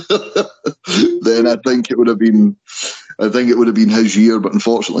 then I think it would have been his year, but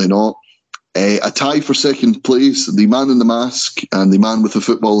unfortunately not. A tie for second place, the man in the mask and the man with the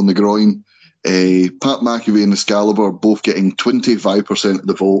football in the groin, Pat McAfee and Excalibur both getting 25% of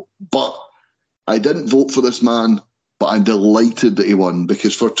the vote. But I didn't vote for this man, but I'm delighted that he won,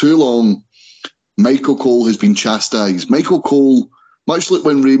 because for too long, Michael Cole has been chastised. Michael Cole, much like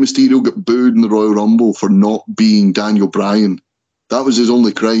when Rey Mysterio got booed in the Royal Rumble for not being Daniel Bryan, that was his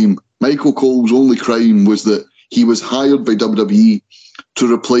only crime. Michael Cole's only crime was that he was hired by WWE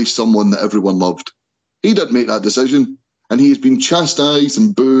to replace someone that everyone loved. He didn't make that decision, and he has been chastised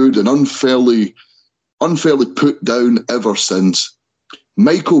and booed and unfairly put down ever since.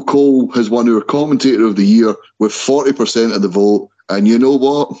 Michael Cole has won our Commentator of the Year with 40% of the vote, and you know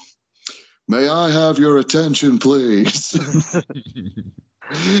what? May I have your attention, please?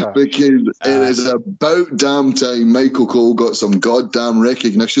 Because it is about damn time Michael Cole got some goddamn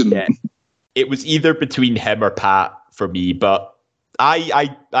recognition. Yeah. It was either between him or Pat for me, but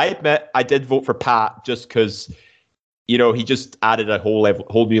I admit I did vote for Pat just because, you know, he just added a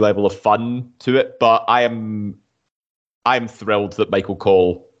whole new level of fun to it. But I'm thrilled that Michael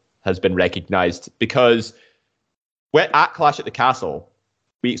Cole has been recognised, because at Clash at the Castle,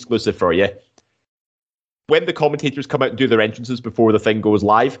 be exclusive for you, when the commentators come out and do their entrances before the thing goes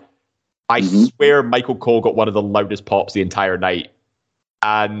live, I swear Michael Cole got one of the loudest pops the entire night.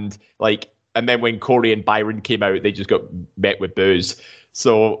 And then when Corey and Byron came out, they just got met with boos.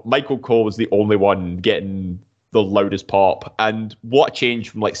 So Michael Cole was the only one getting the loudest pop. And what a change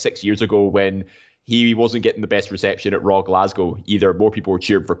from 6 years ago when he wasn't getting the best reception at Raw Glasgow either. More people were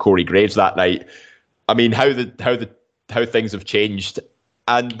cheering for Corey Graves that night. I mean, how things have changed.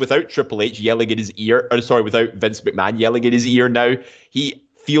 And without Triple H yelling in his ear, without Vince McMahon yelling in his ear now, he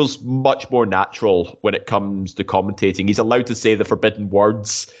feels much more natural when it comes to commentating. He's allowed to say the forbidden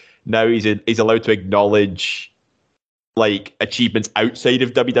words. Now he's allowed to acknowledge achievements outside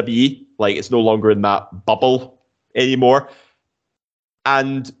of WWE. It's no longer in that bubble anymore.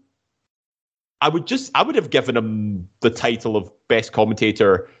 And I would have given him the title of best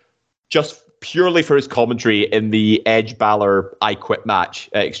commentator just purely for his commentary in the Edge Balor I Quit match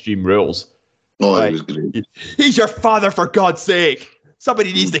at Extreme Rules. Oh, that was great. He's your father, for God's sake.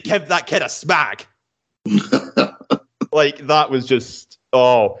 Somebody needs to give that kid a smack. That was just,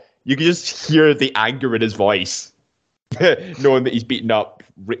 you could just hear the anger in his voice, knowing that he's beaten up,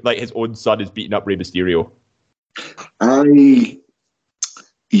 his own son is beating up Rey Mysterio.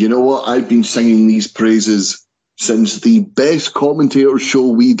 You know what? I've been singing these praises since the best commentator show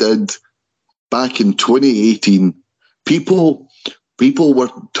we did back in 2018. People were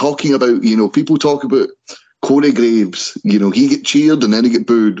talking about, people talk about Corey Graves. He get cheered and then he get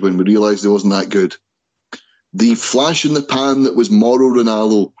booed when we realised he wasn't that good. The flash in the pan that was Mauro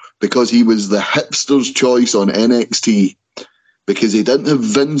Ranallo, because he was the hipster's choice on NXT, because he didn't have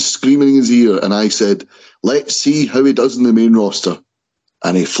Vince screaming in his ear, and I said, let's see how he does in the main roster.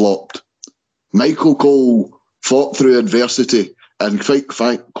 And he flopped. Michael Cole fought through adversity, and quite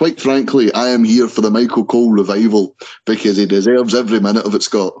frankly, I am here for the Michael Cole revival, because he deserves every minute of it,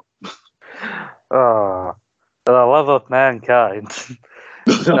 Scott. Oh, the love of mankind.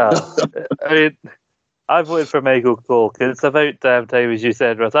 No, I mean, I voted for Michael Cole because it's about damn time, as you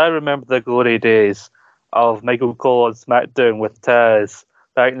said, Russ. I remember the glory days of Michael Cole on SmackDown with Taz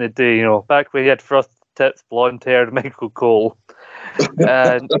back in the day, back when he had frosted tips, blonde-haired Michael Cole.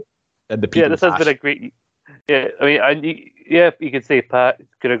 And this has been a great... Yeah, I mean, you could say Pat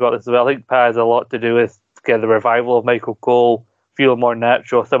could have got this as well. I think Pat has a lot to do with the revival of Michael Cole, feel more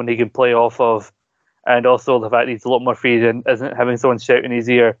natural, someone he can play off of, and also the fact he's a lot more free and isn't having someone shout in his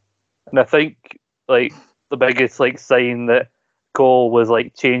ear. And I think the biggest sign that Cole was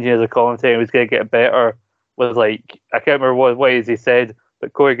changing as a commentator and was going to get better was I can't remember what he said,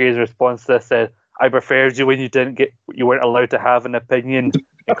 but Corey Graves' response to this said, "I preferred you when you weren't allowed to have an opinion."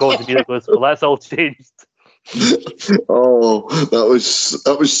 And Cole's immediately goes, "Well, that's all changed." Oh, that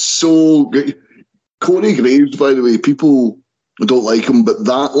was so good. Corey Graves, by the way, people don't like him, but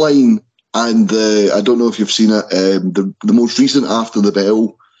that line, and I don't know if you've seen it, the most recent After the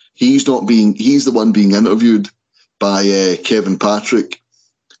Bell, he's the one being interviewed by Kevin Patrick,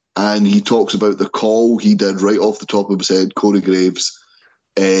 and he talks about the call he did right off the top of his head, Corey Graves,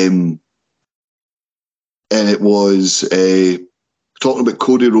 and it was talking about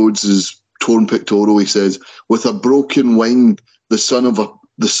Cody Rhodes' torn pectoral. He says, "With a broken wing, the son of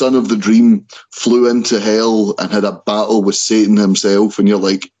the dream flew into hell and had a battle with Satan himself." And you're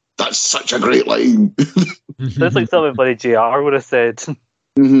like, that's such a great line. That's like something bloody JR would have said.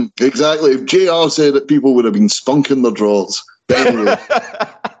 Mm-hmm. Exactly. If JR said it, people would have been spunking their drawers. But anyway,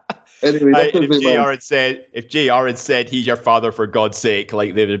 if JR had said, "He's your father, for God's sake,"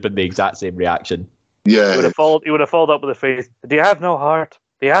 they would have been the exact same reaction. Yeah. He would have followed up with a phrase, "Do you have no heart?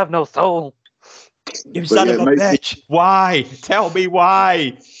 Do you have no soul?" You son of a bitch! Why? Tell me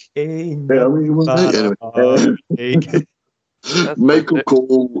why. Michael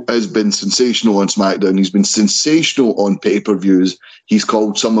Cole has been sensational on SmackDown. He's been sensational on pay-per-views. He's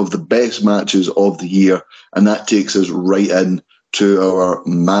called some of the best matches of the year, and that takes us right in to our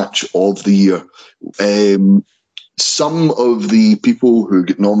match of the year. Some of the people who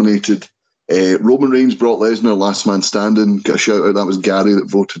get nominated, Roman Reigns, Brock Lesnar, Last Man Standing, get a shout out. That was Gary that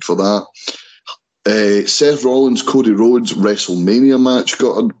voted for that. Seth Rollins, Cody Rhodes, WrestleMania match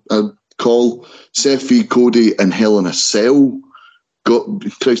got a call. Seth v Cody and Hell in a Cell got.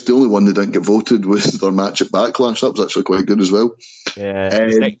 Christ, the only one that didn't get voted was their match at Backlash. That was actually quite good as well. Yeah,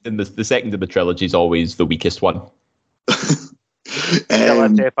 the second in the trilogy is always the weakest one.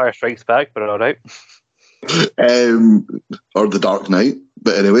 Empire Strikes Back, but all right. Or The Dark Knight.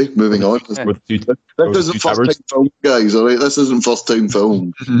 But anyway, moving on. This isn't first time film, guys, all right? This isn't first time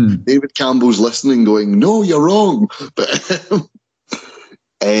film. David Campbell's listening going, no, you're wrong. But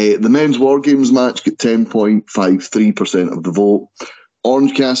the men's War Games match got 10.53% of the vote.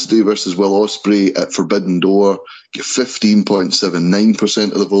 Orange Cassidy versus Will Ospreay at Forbidden Door get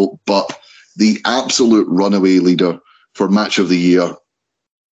 15.79% of the vote. But the absolute runaway leader for match of the year,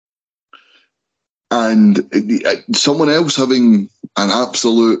 and someone else having an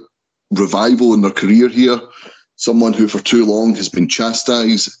absolute revival in their career here, someone who for too long has been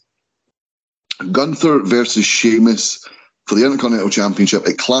chastised. Gunther versus Sheamus for the Intercontinental Championship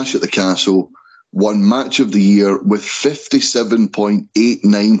at Clash at the Castle won match of the year with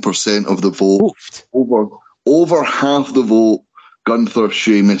 57.89% of the vote. Over half the vote, Gunther,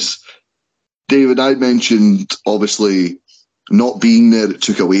 Sheamus. David, I mentioned, obviously, not being there, it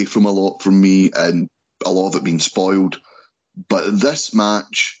took away from a lot from me and a lot of it being spoiled. But this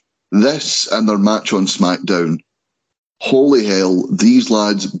match, this and their match on SmackDown, holy hell, these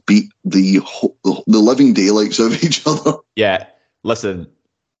lads beat the living daylights of each other. Yeah, listen,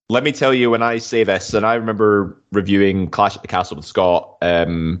 let me tell you, when I say this, and I remember reviewing Clash at the Castle with Scott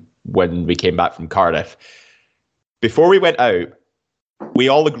when we came back from Cardiff. Before we went out, we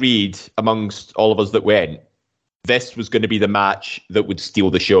all agreed amongst all of us that went, this was going to be the match that would steal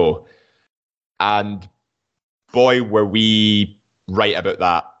the show. And boy, were we right about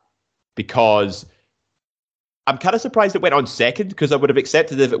that. Because I'm kind of surprised it went on second, because I would have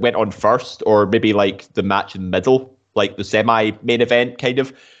accepted if it went on first, or maybe like the match in the middle, like the semi-main event kind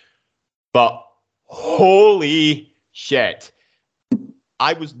of. But holy shit.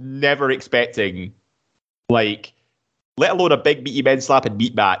 I was never expecting, like, let alone a big meaty men slap and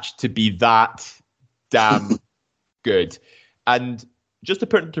meat match, to be that damn good. And just to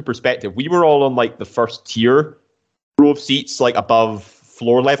put into perspective, we were all on like the first tier row of seats, like above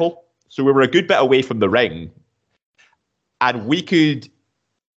floor level. So we were a good bit away from the ring. And we could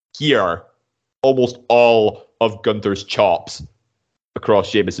hear almost all of Gunther's chops across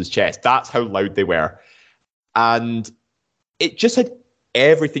Sheamus's chest. That's how loud they were. And it just had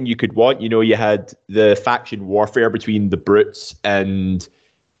everything you could want. You know, you had the faction warfare between the Brutes and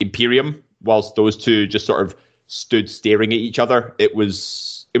Imperium, whilst those two just sort of stood staring at each other. It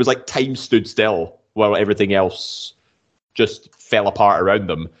was like time stood still while everything else just fell apart around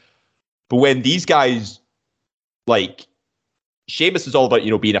them. But when these guys, like, Sheamus is all about,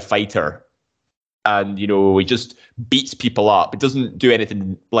 you know, being a fighter, and, you know, he just beats people up. It doesn't do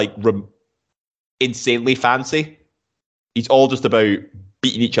anything like insanely fancy. He's all just about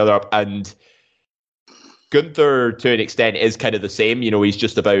beating each other up. And Gunther, to an extent, is kind of the same. You know, he's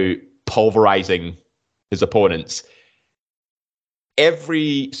just about pulverizing his opponents.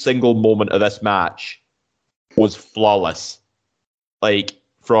 Every single moment of this match was flawless. Like,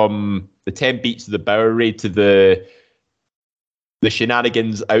 from the 10 beats of the Bowery to the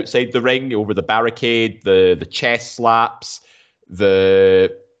shenanigans outside the ring, over the barricade, the chest slaps,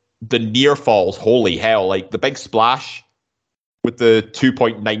 the near falls, holy hell. Like, the big splash with the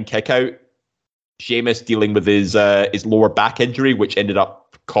 2.9 kick out, Sheamus dealing with his lower back injury, which ended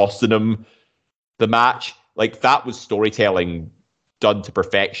up costing him the match. Like, that was storytelling done to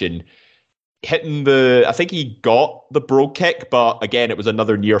perfection. Hitting I think he got the bro kick, but again, it was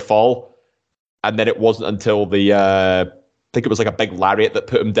another near fall. And then it wasn't until I think it was like a big lariat that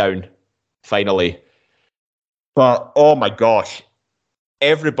put him down, finally. But, oh my gosh,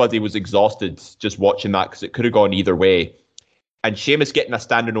 everybody was exhausted just watching that, because it could have gone either way. And Sheamus getting a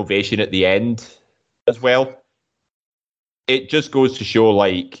standing ovation at the end as well. It just goes to show,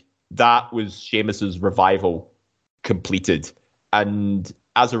 like, that was Sheamus's revival completed. And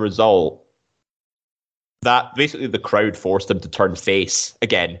as a result, that basically the crowd forced him to turn face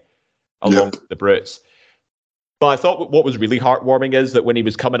again, along with the Brutes. But I thought what was really heartwarming is that when he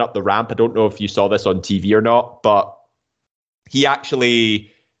was coming up the ramp, I don't know if you saw this on TV or not, but he actually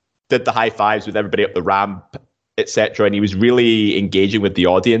did the high fives with everybody up the ramp, etc. And he was really engaging with the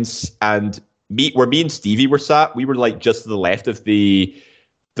audience. And where me and Stevie were sat, we were like just to the left of the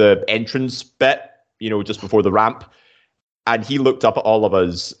entrance bit, just before the ramp. And he looked up at all of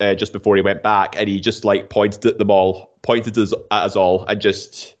us just before he went back, and he just like pointed at us all, and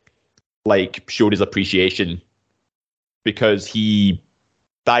just like showed his appreciation, because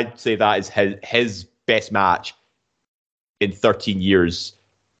I'd say that is his best match in 13 years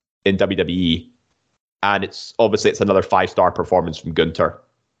in WWE, and it's another 5-star performance from Gunther.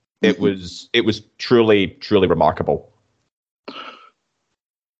 It was truly, truly remarkable.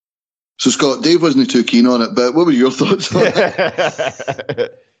 So, Scott, Dave wasn't too keen on it, but what were your thoughts on it?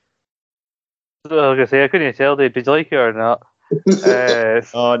 I was going to say, I couldn't tell, Dave, did you like it or not?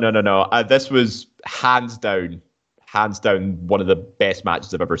 Oh, no. This was hands down one of the best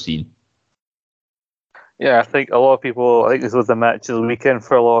matches I've ever seen. Yeah, I think this was the match of the weekend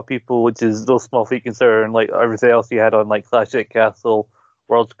for a lot of people, which is those small feet considering like everything else you had on like Clash at Castle,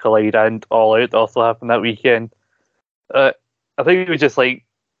 Worlds Collide, and All Out that also happened that weekend. I think it was just like,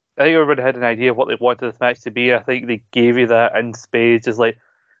 I think everybody had an idea of what they wanted this match to be. I think they gave you that in spades, just like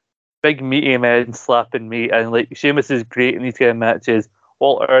big meaty men slapping meat, and like Sheamus is great in these kind of matches.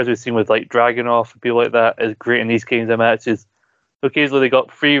 Walter, as we've seen with like Dragunov and people like that, is great in these kinds of matches. Occasionally they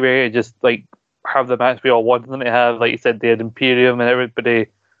got free reign and just like have the match we all wanted them to have. Like you said, they had Imperium and everybody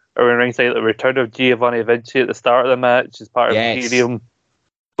around ringside. The return of Giovanni Vinci at the start of the match as part of Imperium.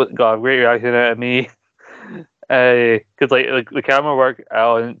 But got a great reaction out of me. Because like the camera work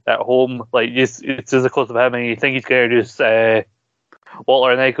at home, like it's just a close of him, and you think he's going to just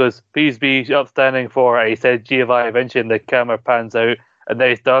Walter, and then he goes, "Please be upstanding for," he said Giovanni Vinci, and the camera pans out, and then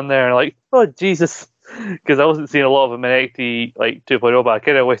he's done there, and like, oh Jesus, because I wasn't seeing a lot of him in NXT like 2.0, but I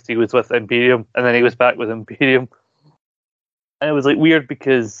kind of wished he was with Imperium, and then he was back with Imperium, and it was like weird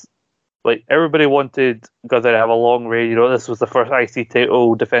because like everybody wanted Gunther to have a long reign. This was the first IC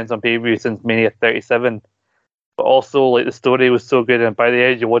title defense on pay-per-view since Mania 37. But also, like, the story was so good, and by the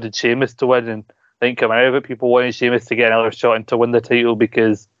end, you wanted Sheamus to win. And I think coming out of it, people wanted Sheamus to get another shot and to win the title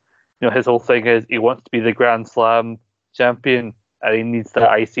because, his whole thing is he wants to be the Grand Slam champion, and he needs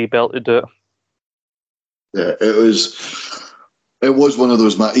that IC belt to do it. Yeah, it was one of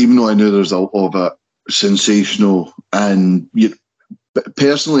those matches, even though I knew there was a lot of it sensational. And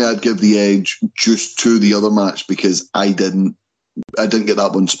personally, I'd give the edge just to the other match because I didn't get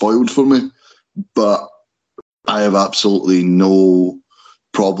that one spoiled for me. But I have absolutely no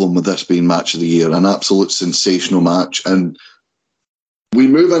problem with this being match of the year. An absolute sensational match. And we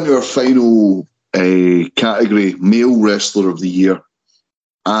move into our final category, male wrestler of the year.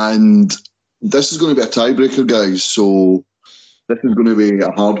 And this is going to be a tiebreaker, guys. So this is going to be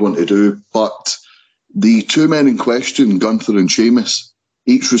a hard one to do. But the two men in question, Gunther and Sheamus,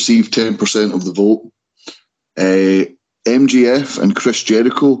 each received 10% of the vote. MJF and Chris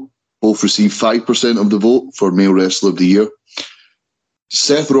Jericho both received 5% of the vote for Male Wrestler of the Year.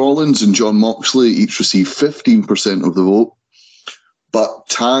 Seth Rollins and Jon Moxley each received 15% of the vote, but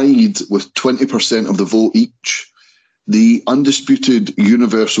tied with 20% of the vote each, the undisputed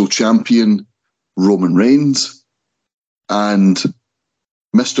Universal Champion Roman Reigns and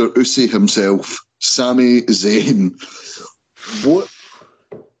Mr. Usi himself, Sami Zayn.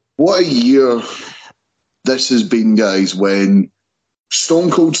 What a year this has been, guys, when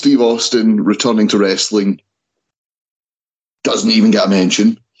Stone Cold Steve Austin returning to wrestling doesn't even get a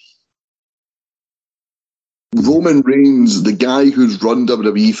mention. Roman Reigns, the guy who's run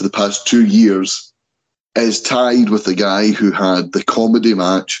WWE for the past 2 years, is tied with the guy who had the comedy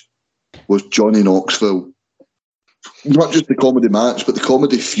match with Johnny Knoxville. Not just the comedy match, but the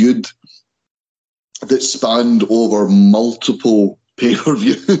comedy feud that spanned over multiple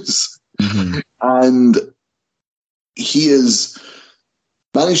pay-per-views. Mm-hmm. And he has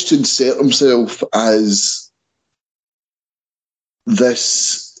managed to insert himself as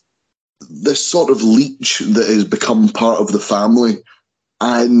this sort of leech that has become part of the family,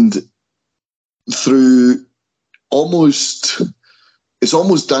 and through it's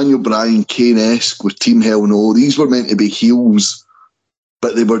almost Daniel Bryan Kane-esque with Team Hell No. These were meant to be heels,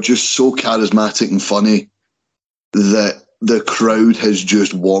 but they were just so charismatic and funny that the crowd has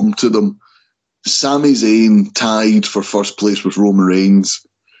just warmed to them. Sami Zayn tied for first place with Roman Reigns.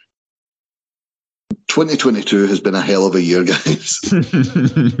 2022 has been a hell of a year, guys.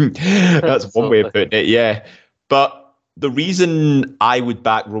 That's one way of putting it, yeah. But the reason I would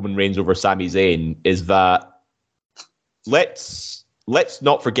back Roman Reigns over Sami Zayn is that let's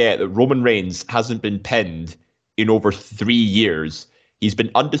not forget that Roman Reigns hasn't been pinned in over 3 years. He's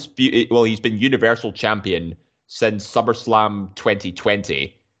been undisputed. Well, he's been Universal Champion since SummerSlam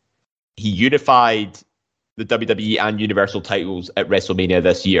 2020. He unified the WWE and Universal titles at WrestleMania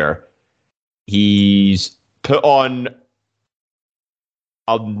this year. He's put on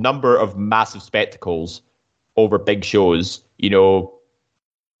a number of massive spectacles over big shows. You know,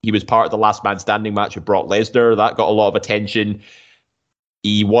 he was part of the Last Man Standing match with Brock Lesnar. That got a lot of attention.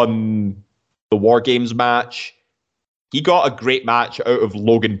 He won the War Games match. He got a great match out of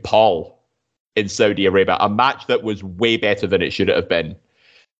Logan Paul in Saudi Arabia, a match that was way better than it should have been.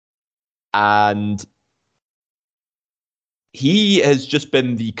 And he has just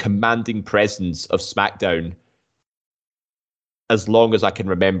been the commanding presence of SmackDown as long as I can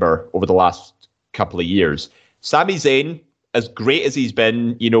remember over the last couple of years. Sami Zayn, as great as he's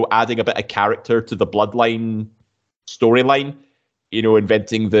been, you know, adding a bit of character to the Bloodline storyline, you know,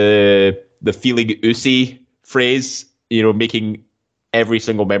 inventing the feeling Usi phrase, you know, making every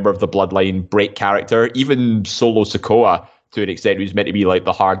single member of the Bloodline break character, even Solo Sikoa to an extent, who's meant to be like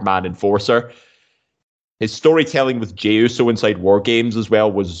the hard man enforcer. His storytelling with Jey Uso inside War Games as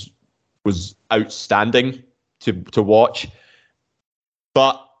well was outstanding to watch.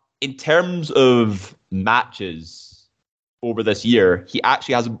 But in terms of matches over this year, he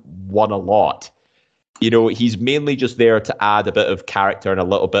actually hasn't won a lot. You know, he's mainly just there to add a bit of character and a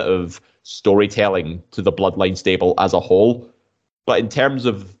little bit of storytelling to the Bloodline stable as a whole. But in terms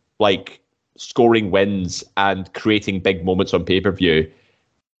of like scoring wins and creating big moments on pay-per-view,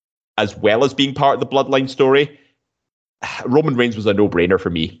 as well as being part of the Bloodline story, Roman Reigns was a no-brainer for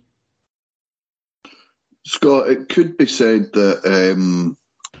me. Scott, it could be said that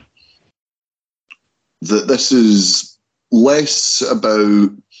that this is less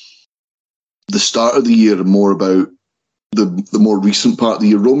about the start of the year and more about the more recent part of the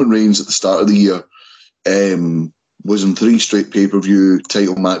year. Roman Reigns at the start of the year was in 3 straight pay-per-view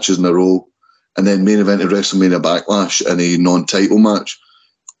title matches in a row, and then main event of WrestleMania Backlash in a non-title match.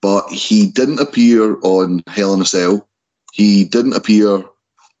 But he didn't appear on Hell in a Cell. He didn't appear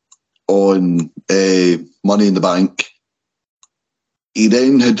on Money in the Bank. He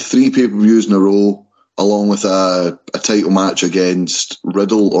then had 3 pay-per-views in a row, along with a title match against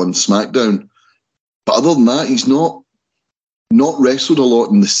Riddle on SmackDown. But other than that, he's not wrestled a lot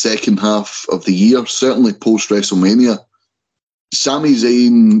in the second half of the year, certainly post-WrestleMania. Sami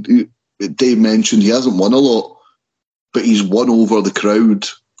Zayn, Dave mentioned, he hasn't won a lot, but he's won over the crowd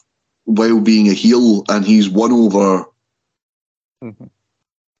while being a heel, and he's won over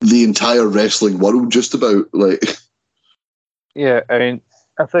the entire wrestling world, just about. Like, yeah, I mean,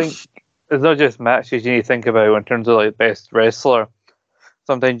 I think it's not just matches you need to think about in terms of like best wrestler.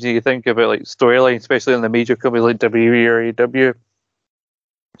 Sometimes you think about like storyline, especially in the major companies like WWE or AEW.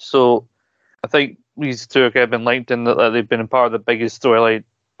 So I think these two have kind of been linked in that they've been a part of the biggest storyline,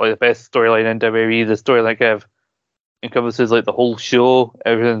 like the best storyline in WWE. The storyline kind of encompasses like the whole show.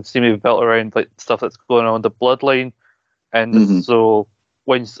 Everything seems to be built around like stuff that's going on in the Bloodline, and so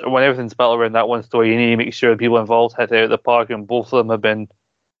when everything's built around that one story, you need to make sure the people involved hit it out of the park, and both of them have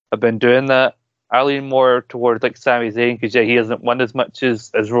been doing that. I lean more towards like Sami Zayn because he hasn't won as much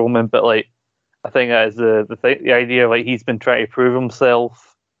as Roman, but like I think that is the idea like he's been trying to prove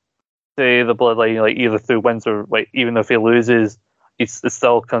himself to the Bloodline, like either through wins or like even if he loses, it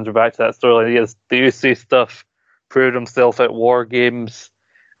still comes back to that storyline. He has the UC stuff, proved himself at War Games,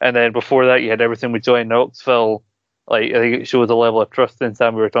 and then before that you had everything with Johnny Knoxville. Like I think it shows a level of trust in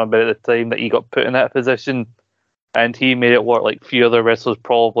Sam we were talking about at the time that he got put in that position. And he made it work like few other wrestlers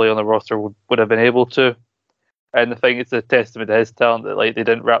probably on the roster would have been able to. And I think it's a testament to his talent that like they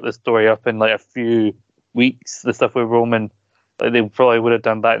didn't wrap the story up in like a few weeks. The stuff with Roman, like they probably would have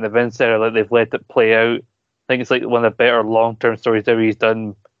done that in the Vince era. Like they've let it play out. I think it's like one of the better long-term stories that he's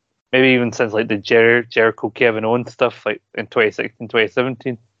done, maybe even since like the Jericho Kevin Owens stuff, like in 2016,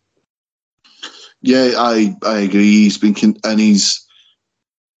 2017. Yeah, I agree. He's been he's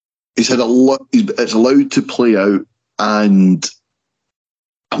had a lot. It's allowed to play out, and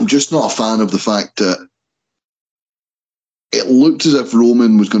I'm just not a fan of the fact that it looked as if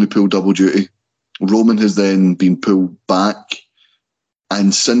Roman was going to pull double duty. Roman has then been pulled back,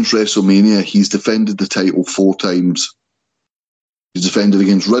 and since WrestleMania, he's defended the title 4 times. He's defended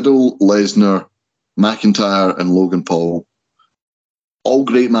against Riddle, Lesnar, McIntyre, and Logan Paul. All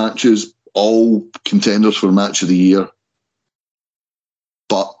great matches, all contenders for Match of the Year.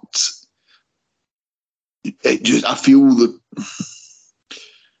 But I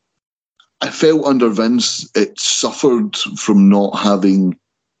felt under Vince it suffered from not having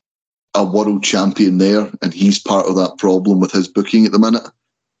a world champion there, and he's part of that problem with his booking at the minute.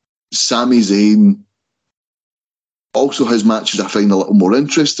 Sami Zayn Also, his matches I find a little more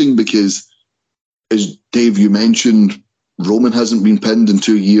interesting because, as Dave, you mentioned, Roman hasn't been pinned in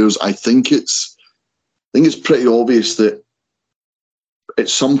 2 years. I think it's pretty obvious that at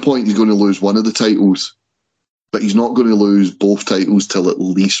some point he's going to lose one of the titles, but he's not going to lose both titles till at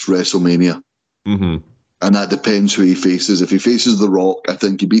least WrestleMania. Mm-hmm. And that depends who he faces. If he faces The Rock, I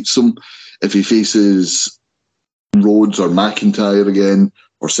think he beats him. If he faces Rhodes or McIntyre again,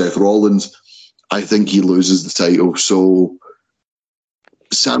 or Seth Rollins, I think he loses the title. So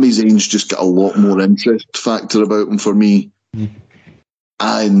Sami Zayn's just got a lot more interest factor about him for me. Mm-hmm.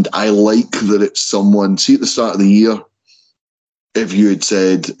 And I like that it's someone, see at the start of the year, if you had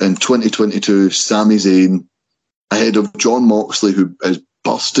said in 2022, Sami Zayn ahead of Jon Moxley, who has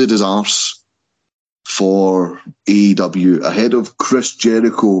busted his arse for AEW, ahead of Chris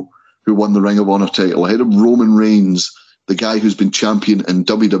Jericho, who won the Ring of Honor title, ahead of Roman Reigns, the guy who's been champion in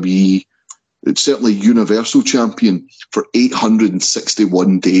WWE, it's certainly Universal Champion for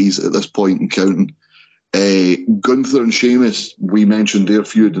 861 days at this point and counting. Gunther and Sheamus, we mentioned their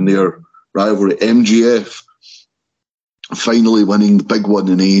feud and their rivalry. MJF finally winning the big one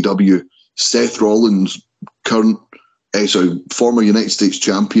in AEW. Seth Rollins, former United States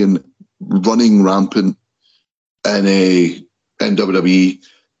champion, running rampant in WWE.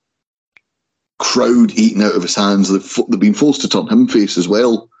 Crowd eating out of his hands. They've been forced to turn him face as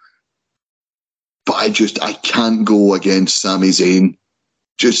well. But I can't go against Sami Zayn.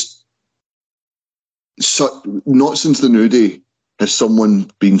 Not since the New Day has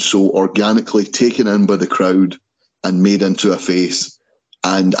someone been so organically taken in by the crowd and made into a face.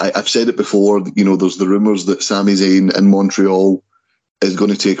 And I've said it before, there's the rumours that Sami Zayn in Montreal is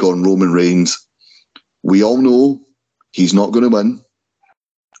going to take on Roman Reigns. We all know he's not going to win,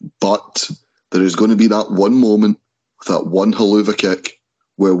 but there is going to be that one moment with that one haluva kick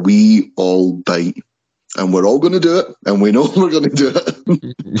where we all bite. And we're all going to do it, and we know we're going to do it.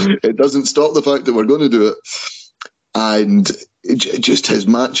 It doesn't stop the fact that we're going to do it. And just his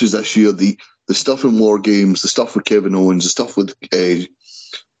matches this year, the stuff in War Games, the stuff with Kevin Owens, the stuff with Jey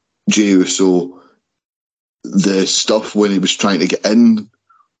Uso, the stuff when he was trying to get in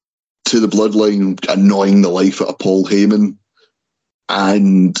to the Bloodline, annoying the life out of Paul Heyman,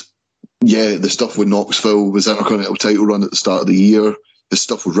 and the stuff with Knoxville was Intercontinental title run at the start of the year. The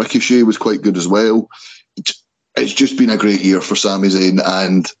stuff with Ricochet was quite good as well. It's just been a great year for Sami Zayn,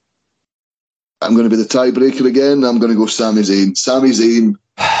 and I'm going to be the tiebreaker again. I'm going to go Sami Zayn. Sami Zayn,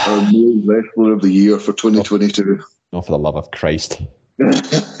 our male wrestler of the year for 2022. Oh, for the love of Christ.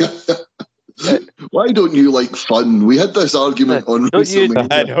 Why don't you like fun? We had this argument on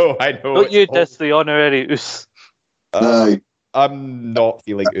WrestleMania. I know. Don't you diss the honorary Us? I'm not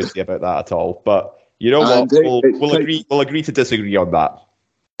feeling Usy about that at all, but you know what? We'll agree to disagree on that.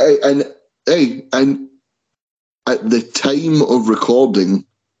 And at the time of recording,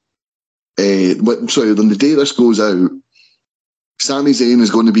 on the day this goes out, Sami Zayn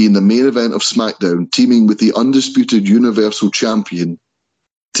is going to be in the main event of SmackDown, teaming with the undisputed Universal Champion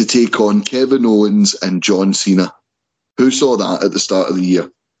to take on Kevin Owens and John Cena. Who saw that at the start of the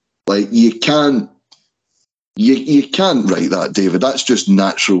year? Like, you can't write that, David. That's just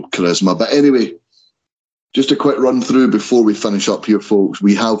natural charisma. But anyway, just a quick run through before we finish up here, folks.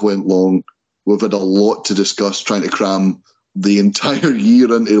 We have went long. We've had a lot to discuss, trying to cram the entire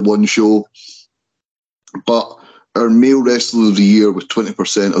year into one show. But our male wrestler of the year with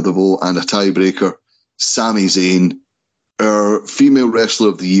 20% of the vote and a tiebreaker, Sami Zayn. Our female wrestler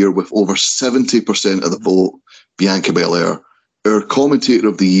of the year with over 70% of the vote, Bianca Belair. Our commentator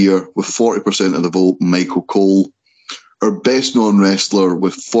of the year with 40% of the vote, Michael Cole. Our best known wrestler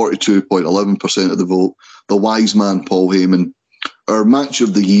with 42.11% of the vote, the wise man, Paul Heyman. Our match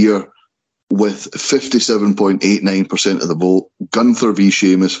of the year with 57.89% of the vote, Gunther v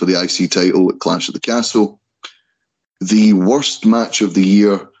Sheamus for the IC title at Clash at the Castle. The worst match of the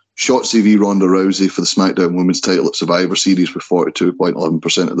year, Shotzi v Ronda Rousey for the SmackDown Women's title at Survivor Series with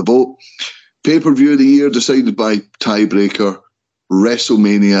 42.11% of the vote. Pay-per-view of the year decided by tiebreaker,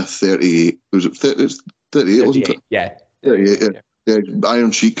 WrestleMania 38. Was it 38, wasn't it? Yeah. 38, yeah.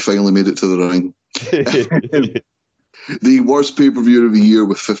 Iron Sheik finally made it to the ring. The worst pay-per-view of the year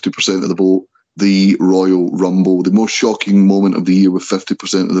with 50% of the vote, the Royal Rumble. The most shocking moment of the year with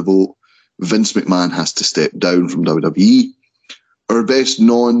 50% of the vote, Vince McMahon has to step down from WWE. Our best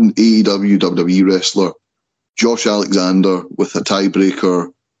non-AEW WWE wrestler, Josh Alexander, with a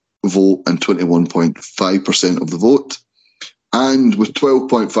tiebreaker vote and 21.5% of the vote. And with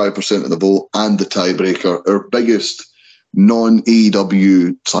 12.5% of the vote and the tiebreaker, our biggest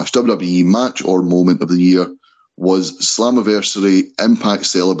non-AEW/WWE match or moment of the year was Slammiversary Impact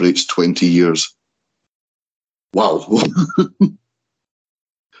celebrates 20 years. Wow.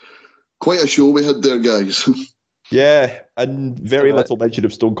 Quite a show we had there, guys. Yeah, and very little mention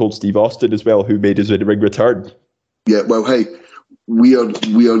of Stone Cold Steve Austin as well, who made his in-ring return. Yeah, well, hey, we are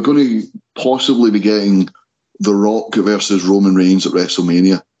going to possibly be getting The Rock versus Roman Reigns at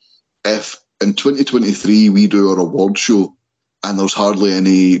WrestleMania. If in 2023 we do our award show and there's hardly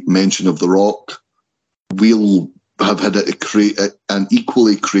any mention of The Rock, we'll have had an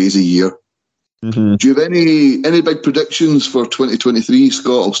equally crazy year. Mm-hmm. Do you have any big predictions for 2023,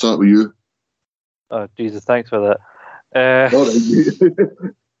 Scott? I'll start with you. Oh, Jesus, thanks for that. All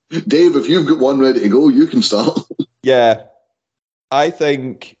right. Dave, if you've got one ready to go, you can start. Yeah. I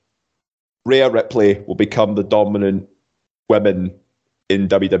think Rhea Ripley will become the dominant woman in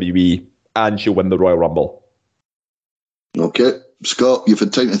WWE and she'll win the Royal Rumble. Okay. Scott, you've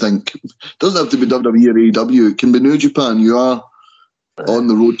had time to think. Doesn't have to be WWE or AEW. It can be New Japan. You are on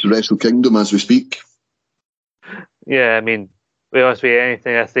the road to Wrestle Kingdom as we speak. Yeah, I mean, to be honest with you,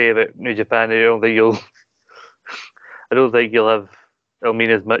 anything I say about New Japan, I don't think it'll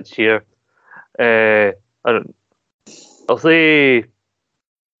mean as much here. I'll say,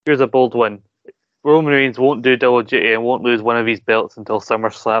 here's a bold one. Roman Reigns won't do double duty and won't lose one of his belts until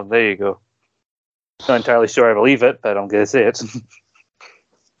SummerSlam. There you go. Not entirely sure I believe it, but I'm going to say it.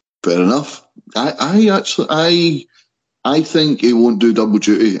 Fair enough. I think he won't do double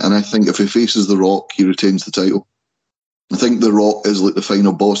duty, and I think if he faces The Rock, he retains the title. I think The Rock is like the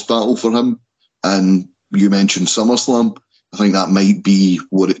final boss battle for him, and you mentioned SummerSlam. I think that might be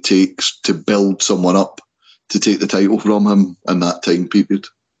what it takes to build someone up to take the title from him in that time period.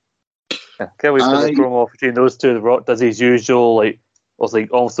 Yeah, can't wait for the promo between those two. The Rock does his usual,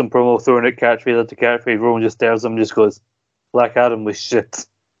 awesome promo, throwing it catchphrase after catchphrase. Roman just stares him and just goes, Black Adam was shit.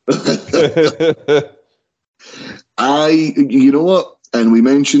 You know what? And we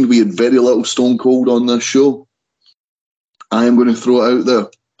mentioned we had very little Stone Cold on this show. I am going to throw it out there.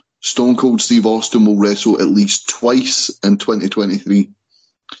 Stone Cold Steve Austin will wrestle at least twice in 2023.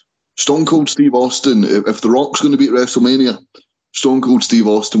 Stone Cold Steve Austin, if The Rock's going to be at WrestleMania, Stone Cold Steve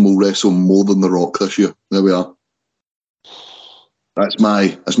Austin will wrestle more than The Rock this year. There we are. That's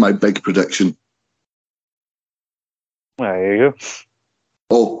my big prediction. There you go.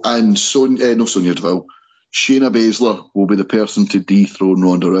 Oh, and Sonya Deville. Shayna Baszler will be the person to dethrone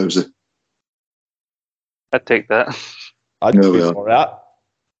Ronda Rousey. I'd take that. I'd go for that.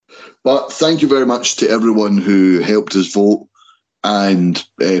 But thank you very much to everyone who helped us vote and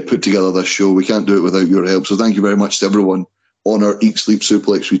put together this show. We can't do it without your help. So thank you very much to everyone on our Eat, Sleep,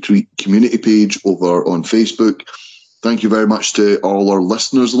 Suplex, Retweet community page over on Facebook. Thank you very much to all our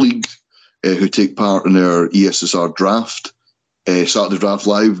listeners league who take part in our ESSR draft. Saturday Draft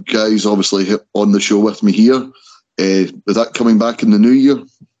Live guys obviously on the show with me here. Is that coming back in the new year?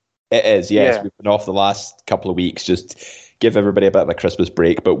 It is, yes. Yeah. We've been off the last couple of weeks. Just give everybody a bit of a Christmas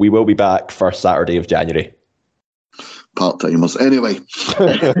break, but we will be back first Saturday of January. Part-timers. Anyway,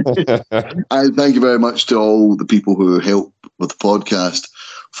 and thank you very much to all the people who help with the podcast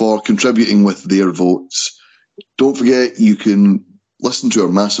for contributing with their votes. Don't forget, you can listen to our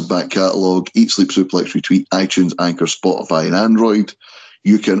massive back catalogue, Eat, Sleep, Suplex, Retweet, iTunes, Anchor, Spotify, and Android.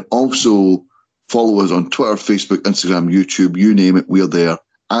 You can also follow us on Twitter, Facebook, Instagram, YouTube, you name it, we're there,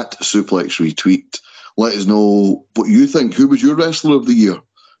 at Suplex Retweet. Let us know what you think. Who was your wrestler of the year?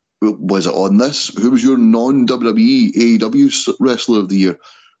 Was it on this? Who was your non-WWE AEW wrestler of the year?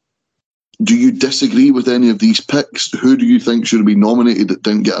 Do you disagree with any of these picks? Who do you think should have been nominated that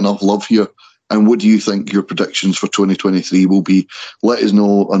didn't get enough love here? And what do you think your predictions for 2023 will be? Let us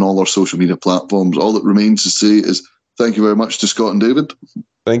know on all our social media platforms. All that remains to say is thank you very much to Scott and David.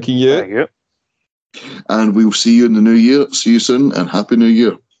 Thank you. Thank you. And we'll see you in the new year. See you soon and Happy New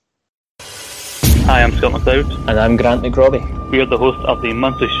Year. Hi, I'm Scott McLeod. And I'm Grant McRobbie. We are the hosts of the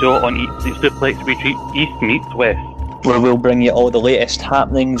monthly show on Eat, Sleep, Suplex, Retreat East Meets West, where we'll bring you all the latest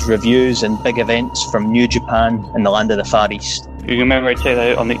happenings, reviews and big events from New Japan and the land of the Far East. You can remember to check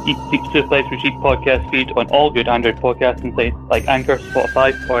that out on the Eat, Sleep, Suplex, Retreat podcast feed on all good Android podcasting sites like Anchor,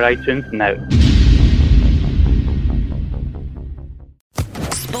 Spotify or iTunes now.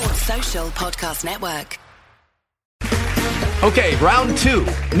 Sports Social Podcast Network. Okay, round two.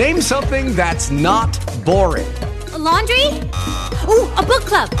 Name something that's not boring. A laundry? Ooh, a book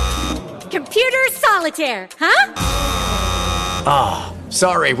club. Computer solitaire, huh? Ah, oh,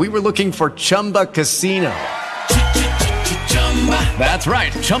 sorry, we were looking for Chumba Casino. That's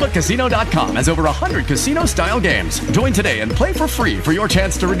right, ChumbaCasino.com has over 100 casino-style games. Join today and play for free for your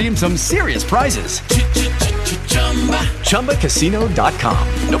chance to redeem some serious prizes. ChumbaCasino.com.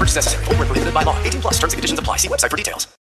 No purchase necessary. Void where prohibited by law. 18+. Terms and conditions apply. See website for details.